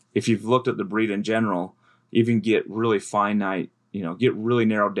 If you've looked at the breed in general, even get really finite, get really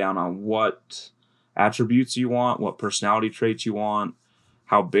narrowed down on what attributes you want, what personality traits you want,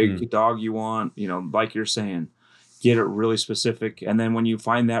 how big Mm. a dog you want, like you're saying, get it really specific. And then when you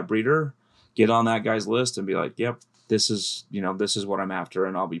find that breeder, get on that guy's list and be like, yep, this is what I'm after.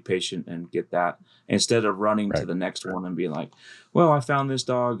 And I'll be patient and get that, instead of running to Right. the next one and being like, well, I found this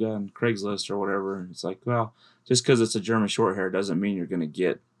dog on Craigslist or whatever. And it's like, well, just because it's a German short hair doesn't mean you're going to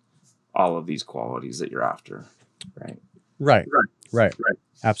get all of these qualities that you're after. Right. Right. Right. Right. Right.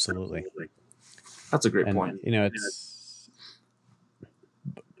 Absolutely. That's a great And point. it's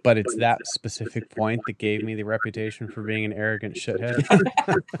but it's that specific point that gave me the reputation for being an arrogant shithead.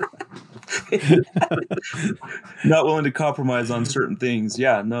 Not willing to compromise on certain things.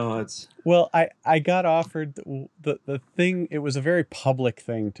 Yeah, no, it's... Well, I got offered the thing. It was a very public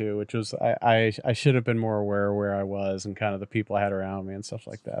thing too, which was I should have been more aware of where I was and kind of the people I had around me and stuff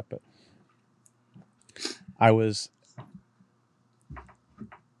like that. But I was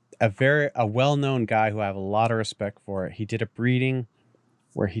a well-known guy who I have a lot of respect for. He did a breeding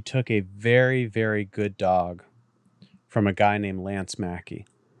where he took a very, very good dog from a guy named Lance Mackey,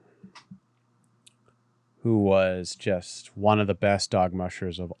 who was just one of the best dog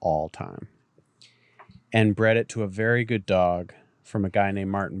mushers of all time, and bred it to a very good dog from a guy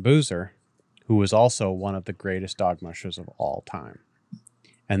named Martin Boozer, who was also one of the greatest dog mushers of all time.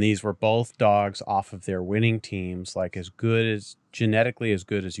 And these were both dogs off of their winning teams, like genetically as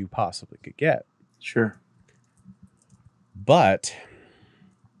good as you possibly could get. Sure. But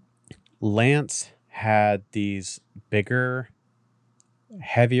Lance had these bigger,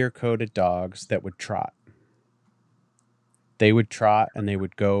 heavier coated dogs that would trot. They would trot and they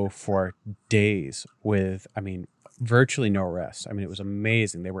would go for days with, virtually no rest. It was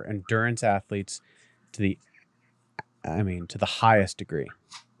amazing. They were endurance athletes to the highest degree.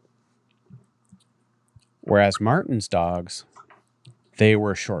 Whereas Martin's dogs, they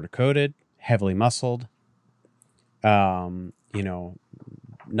were shorter coated, heavily muscled, nicely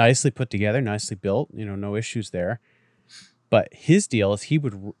put together, nicely built, no issues there. But his deal is he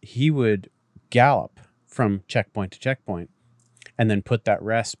would gallop from checkpoint to checkpoint and then put that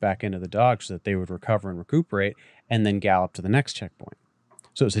rest back into the dog so that they would recover and recuperate and then gallop to the next checkpoint.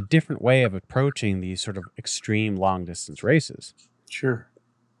 So it's a different way of approaching these sort of extreme long distance races. Sure.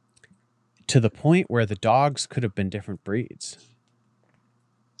 To the point where the dogs could have been different breeds.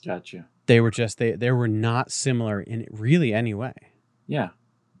 Gotcha. They were just, they were not similar in really any way. Yeah.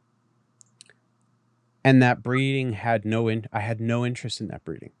 And that breeding I had no interest in that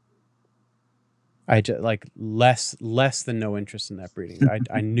breeding. I just less than no interest in that breeding.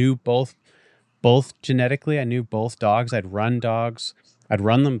 I knew both genetically. I knew both dogs. I'd run dogs. I'd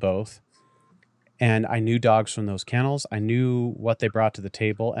run them both. And I knew dogs from those kennels. I knew what they brought to the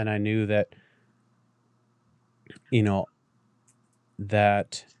table. And I knew that,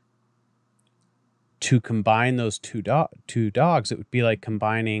 that to combine those two dogs, it would be like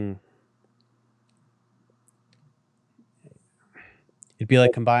combining... It'd be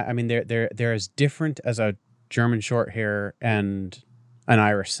like they're as different as a German Shorthair and an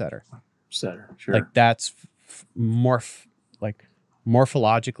Irish Setter. Sure. Like that's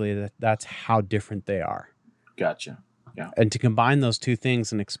morphologically, that's how different they are. Gotcha. Yeah. And to combine those two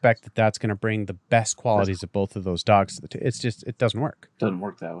things and expect that that's going to bring the best qualities of both of those dogs to it doesn't work. Doesn't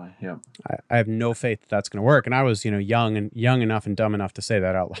work that way. Yeah. I have no faith that that's going to work. And I was, young enough and dumb enough to say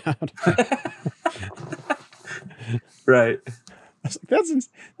that out loud. Right. I was like,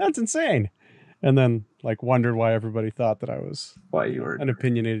 that's insane. And then wondered why everybody thought that I was you were an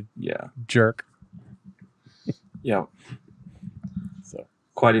opinionated jerk. Yeah. So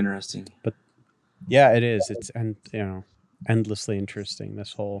quite interesting. But yeah, it is. It's endlessly interesting.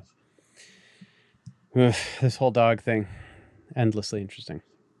 This whole dog thing. Endlessly interesting.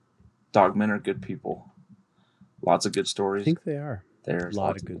 Dogmen are good people. Lots of good stories. I think they are. There's a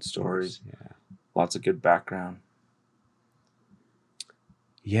lot of good stories. Yeah. Lots of good background.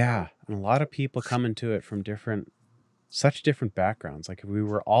 Yeah, and a lot of people come into it from such different backgrounds. Like if we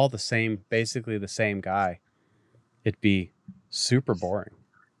were all basically the same guy, it'd be super boring.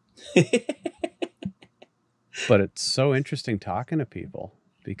 But it's so interesting talking to people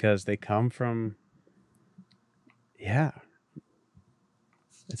because they come from, it's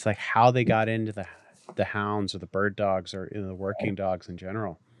like how they got into the hounds or the bird dogs or the working dogs in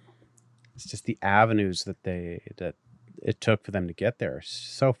general. It's just the avenues that it took for them to get there.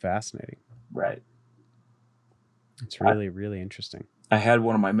 So fascinating. Right. It's really, really interesting. I had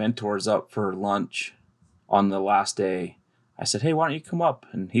one of my mentors up for lunch on the last day. I said, hey, why don't you come up?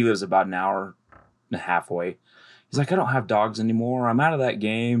 And he lives about an hour and a half away. He's like, I don't have dogs anymore. I'm out of that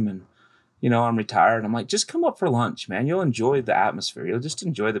game. And, I'm retired. I'm like, just come up for lunch, man. You'll enjoy the atmosphere. You'll just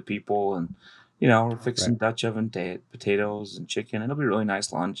enjoy the people. And, we're fixing Dutch oven potatoes and chicken. It'll be a really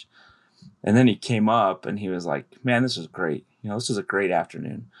nice lunch. And then he came up and he was like, man, this was great. This was a great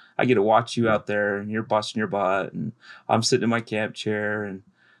afternoon. I get to watch you out there and you're busting your butt and I'm sitting in my camp chair and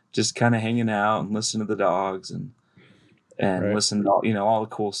just kind of hanging out and listening to the dogs and listen to all the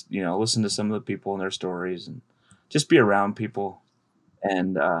cool, listen to some of the people and their stories and just be around people.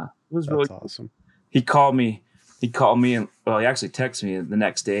 And it was really awesome. He called me and he actually texted me the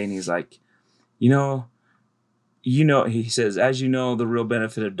next day and he's like, he says, as you know, the real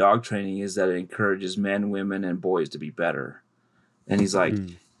benefit of dog training is that it encourages men, women, and boys to be better. And he's like,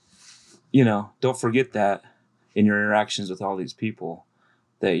 don't forget that in your interactions with all these people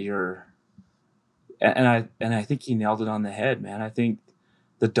that you're, and I think he nailed it on the head, man. I think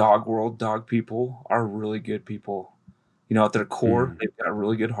the dog world, dog people are really good people. At their core, they've got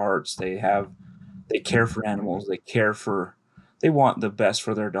really good hearts. They care for animals. They want the best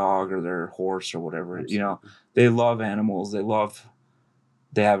for their dog or their horse or whatever. Absolutely. They love animals.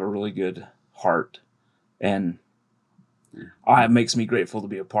 They have a really good heart. And it makes me grateful to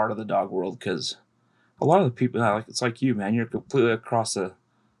be a part of the dog world, because a lot of the people, it's like you, man, you're completely across the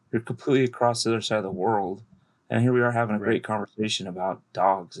other side of the world. And here we are having a great conversation about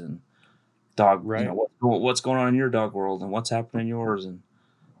dogs and what's going on in your dog world and what's happening in yours. And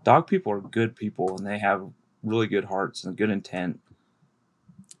dog people are good people, and they have really good hearts and good intent.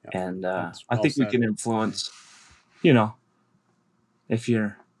 Yeah, and I think we can influence, if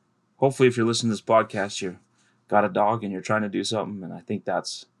you're listening to this podcast, you got a dog and you're trying to do something. And I think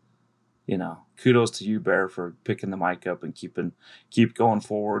that's, kudos to you, Bear, for picking the mic up and keep going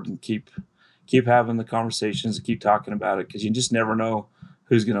forward and keep having the conversations and keep talking about it, because you just never know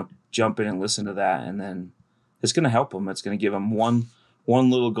who's going to jump in and listen to that. And then it's going to help them. It's going to give them one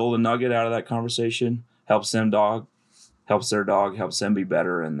little golden nugget out of that conversation, helps their dog, helps them be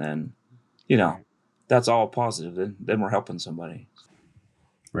better. And then, that's all positive. Then we're helping somebody.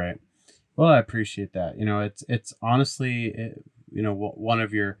 Right. Well, I appreciate that. It's honestly, one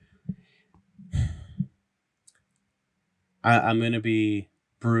of your, I'm going to be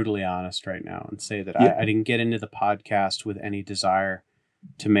brutally honest right now and say that I didn't get into the podcast with any desire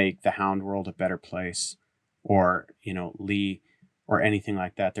to make the hound world a better place, or, Lee, or anything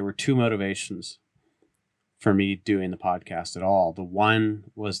like that. There were two motivations for me doing the podcast at all. The one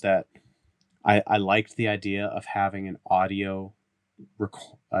was that I liked the idea of having an audio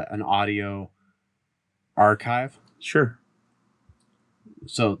archive. Sure.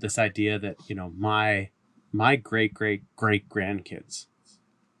 So this idea that, my great grandkids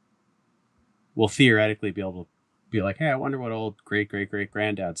will theoretically be able to be like, hey, I wonder what old great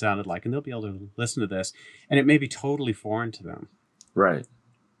granddad sounded like, and they'll be able to listen to this, and it may be totally foreign to them, right?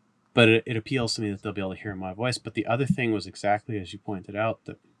 But it appeals to me that they'll be able to hear my voice. But the other thing was exactly as you pointed out,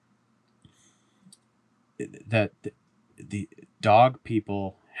 that the dog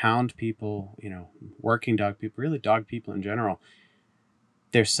people, hound people, working dog people, really dog people in general,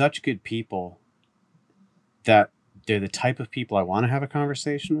 they're such good people that they're the type of people I want to have a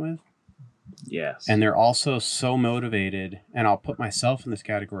conversation with. Yes. And they're also so motivated, and I'll put myself in this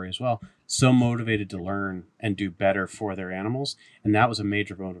category as well, so motivated to learn and do better for their animals. And that was a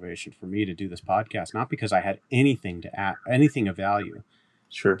major motivation for me to do this podcast, not because I had anything to add, anything of value,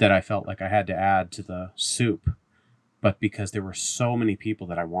 sure, that I felt like I had to add to the soup, but because there were so many people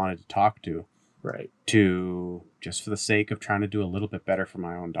that I wanted to talk to, right, to just for the sake of trying to do a little bit better for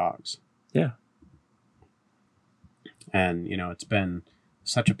my own dogs. Yeah. And, it's been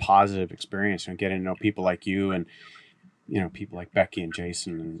such a positive experience, and getting to know people like you, and, people like Becky and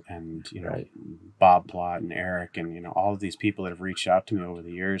Jason and right, Bob Plott and Eric, and, all of these people that have reached out to me over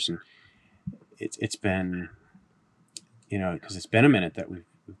the years. And it's been, because it's been a minute that we've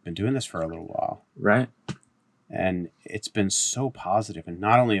been doing this for a little while. Right. And it's been so positive. And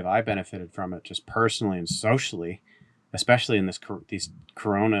not only have I benefited from it just personally and socially, especially in these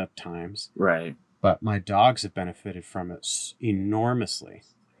Corona times. Right. But my dogs have benefited from it enormously.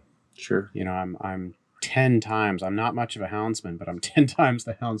 Sure. I'm 10 times. I'm not much of a houndsman, but I'm 10 times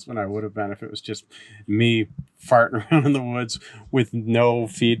the houndsman I would have been if it was just me farting around in the woods with no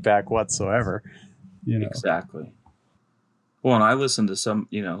feedback whatsoever. Exactly. Well, and I listened to some,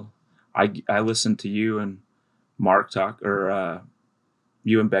 I listened to you and Mark talk, or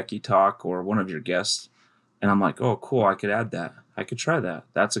you and Becky talk, or one of your guests, and I'm like, oh, cool, I could add that. I could try that.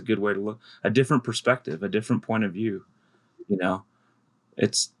 That's a good way to look, a different perspective, a different point of view.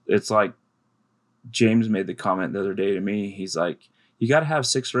 It's like James made the comment the other day to me. He's like, you got to have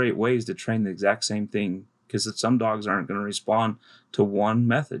 6 or 8 ways to train the exact same thing, because some dogs aren't going to respond to one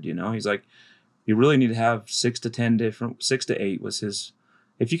method. He's like, you really need to have 6 to 8 was his.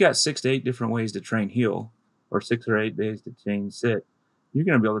 If you got 6 to 8 different ways to train heel, or 6 or 8 days to train sit, you're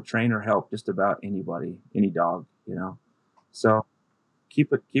going to be able to train or help just about anybody, any dog, So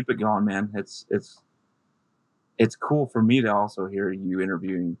keep it going, man. It's cool for me to also hear you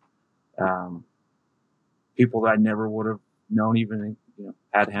interviewing people that I never would have known, even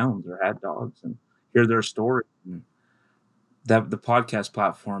had hounds or had dogs, and hear their story. And that the podcast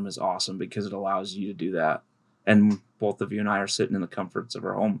platform is awesome because it allows you to do that. And both of you and I are sitting in the comforts of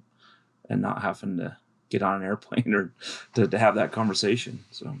our home and not having to get on an airplane or to have that conversation.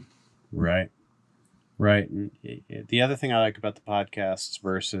 So, right. And the other thing I like about the podcasts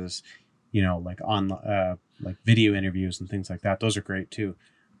versus, like on like video interviews and things like that, those are great too.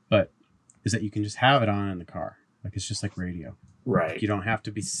 But is that you can just have it on in the car. Like it's just like radio. right. Like you don't have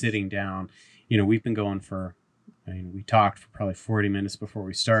to be sitting down. We've been going for, we talked for probably 40 minutes before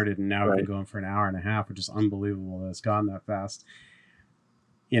we started, and now we've been going for an hour and a half, which is unbelievable that it's gone that fast.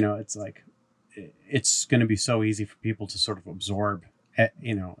 It's like, it's going to be so easy for people to sort of absorb,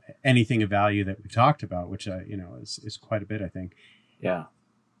 anything of value that we've talked about, which, is quite a bit, I think. Yeah.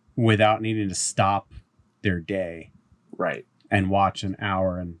 Without needing to stop their day. Right. And watch an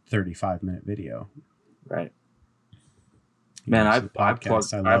hour and 35-minute video. Right. Man, I love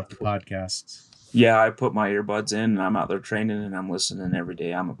the podcasts. Yeah, I put my earbuds in and I'm out there training and I'm listening every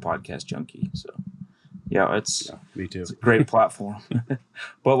day. I'm a podcast junkie. So yeah, me too. It's a great platform.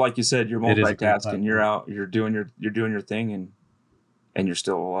 But like you said, you're multitasking. You're out, you're doing your thing and you're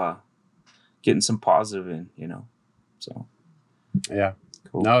still getting some positive in, So yeah.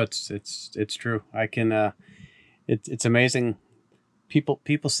 Cool. No, it's true. I can it's amazing.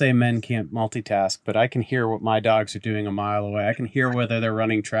 People say men can't multitask, but I can hear what my dogs are doing a mile away. I can hear whether they're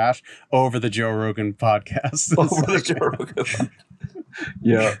running trash over the Joe Rogan podcast. Over the Joe Rogan.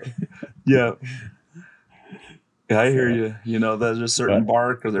 Yeah. Yeah, I hear you. There's a certain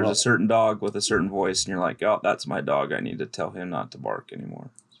bark or there's a certain dog with a certain voice, and you're like, oh, that's my dog. I need to tell him not to bark anymore.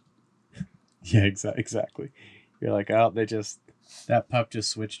 Yeah, exactly. You're like, oh, that pup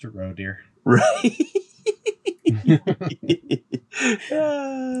just switched to roe deer. Right.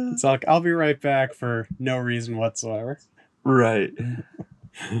 It's like, I'll be right back for no reason whatsoever. Right.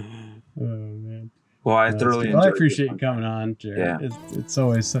 Oh man. Well, I appreciate you coming on, Jared. Yeah. It's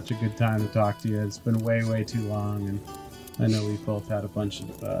always such a good time to talk to you. It's been way too long, and I know we've both had a bunch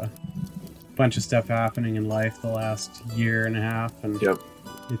of stuff happening in life the last year and a half, and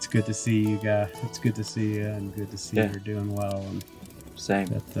it's good to see you guys. It's good to see you, and good to see you're doing well, and same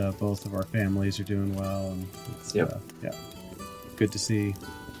that both of our families are doing well, and it's good to see.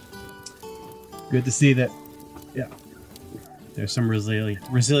 Good to see that. Yeah. There's some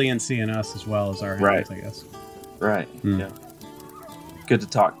resiliency in us as well as our hands, I guess. Right. Yeah. Good to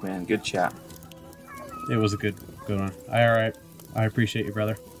talk, man. Good chat. It was a good one. All right. I appreciate you,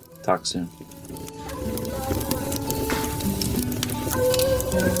 brother. Talk soon.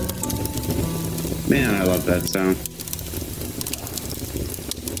 Man, I love that sound.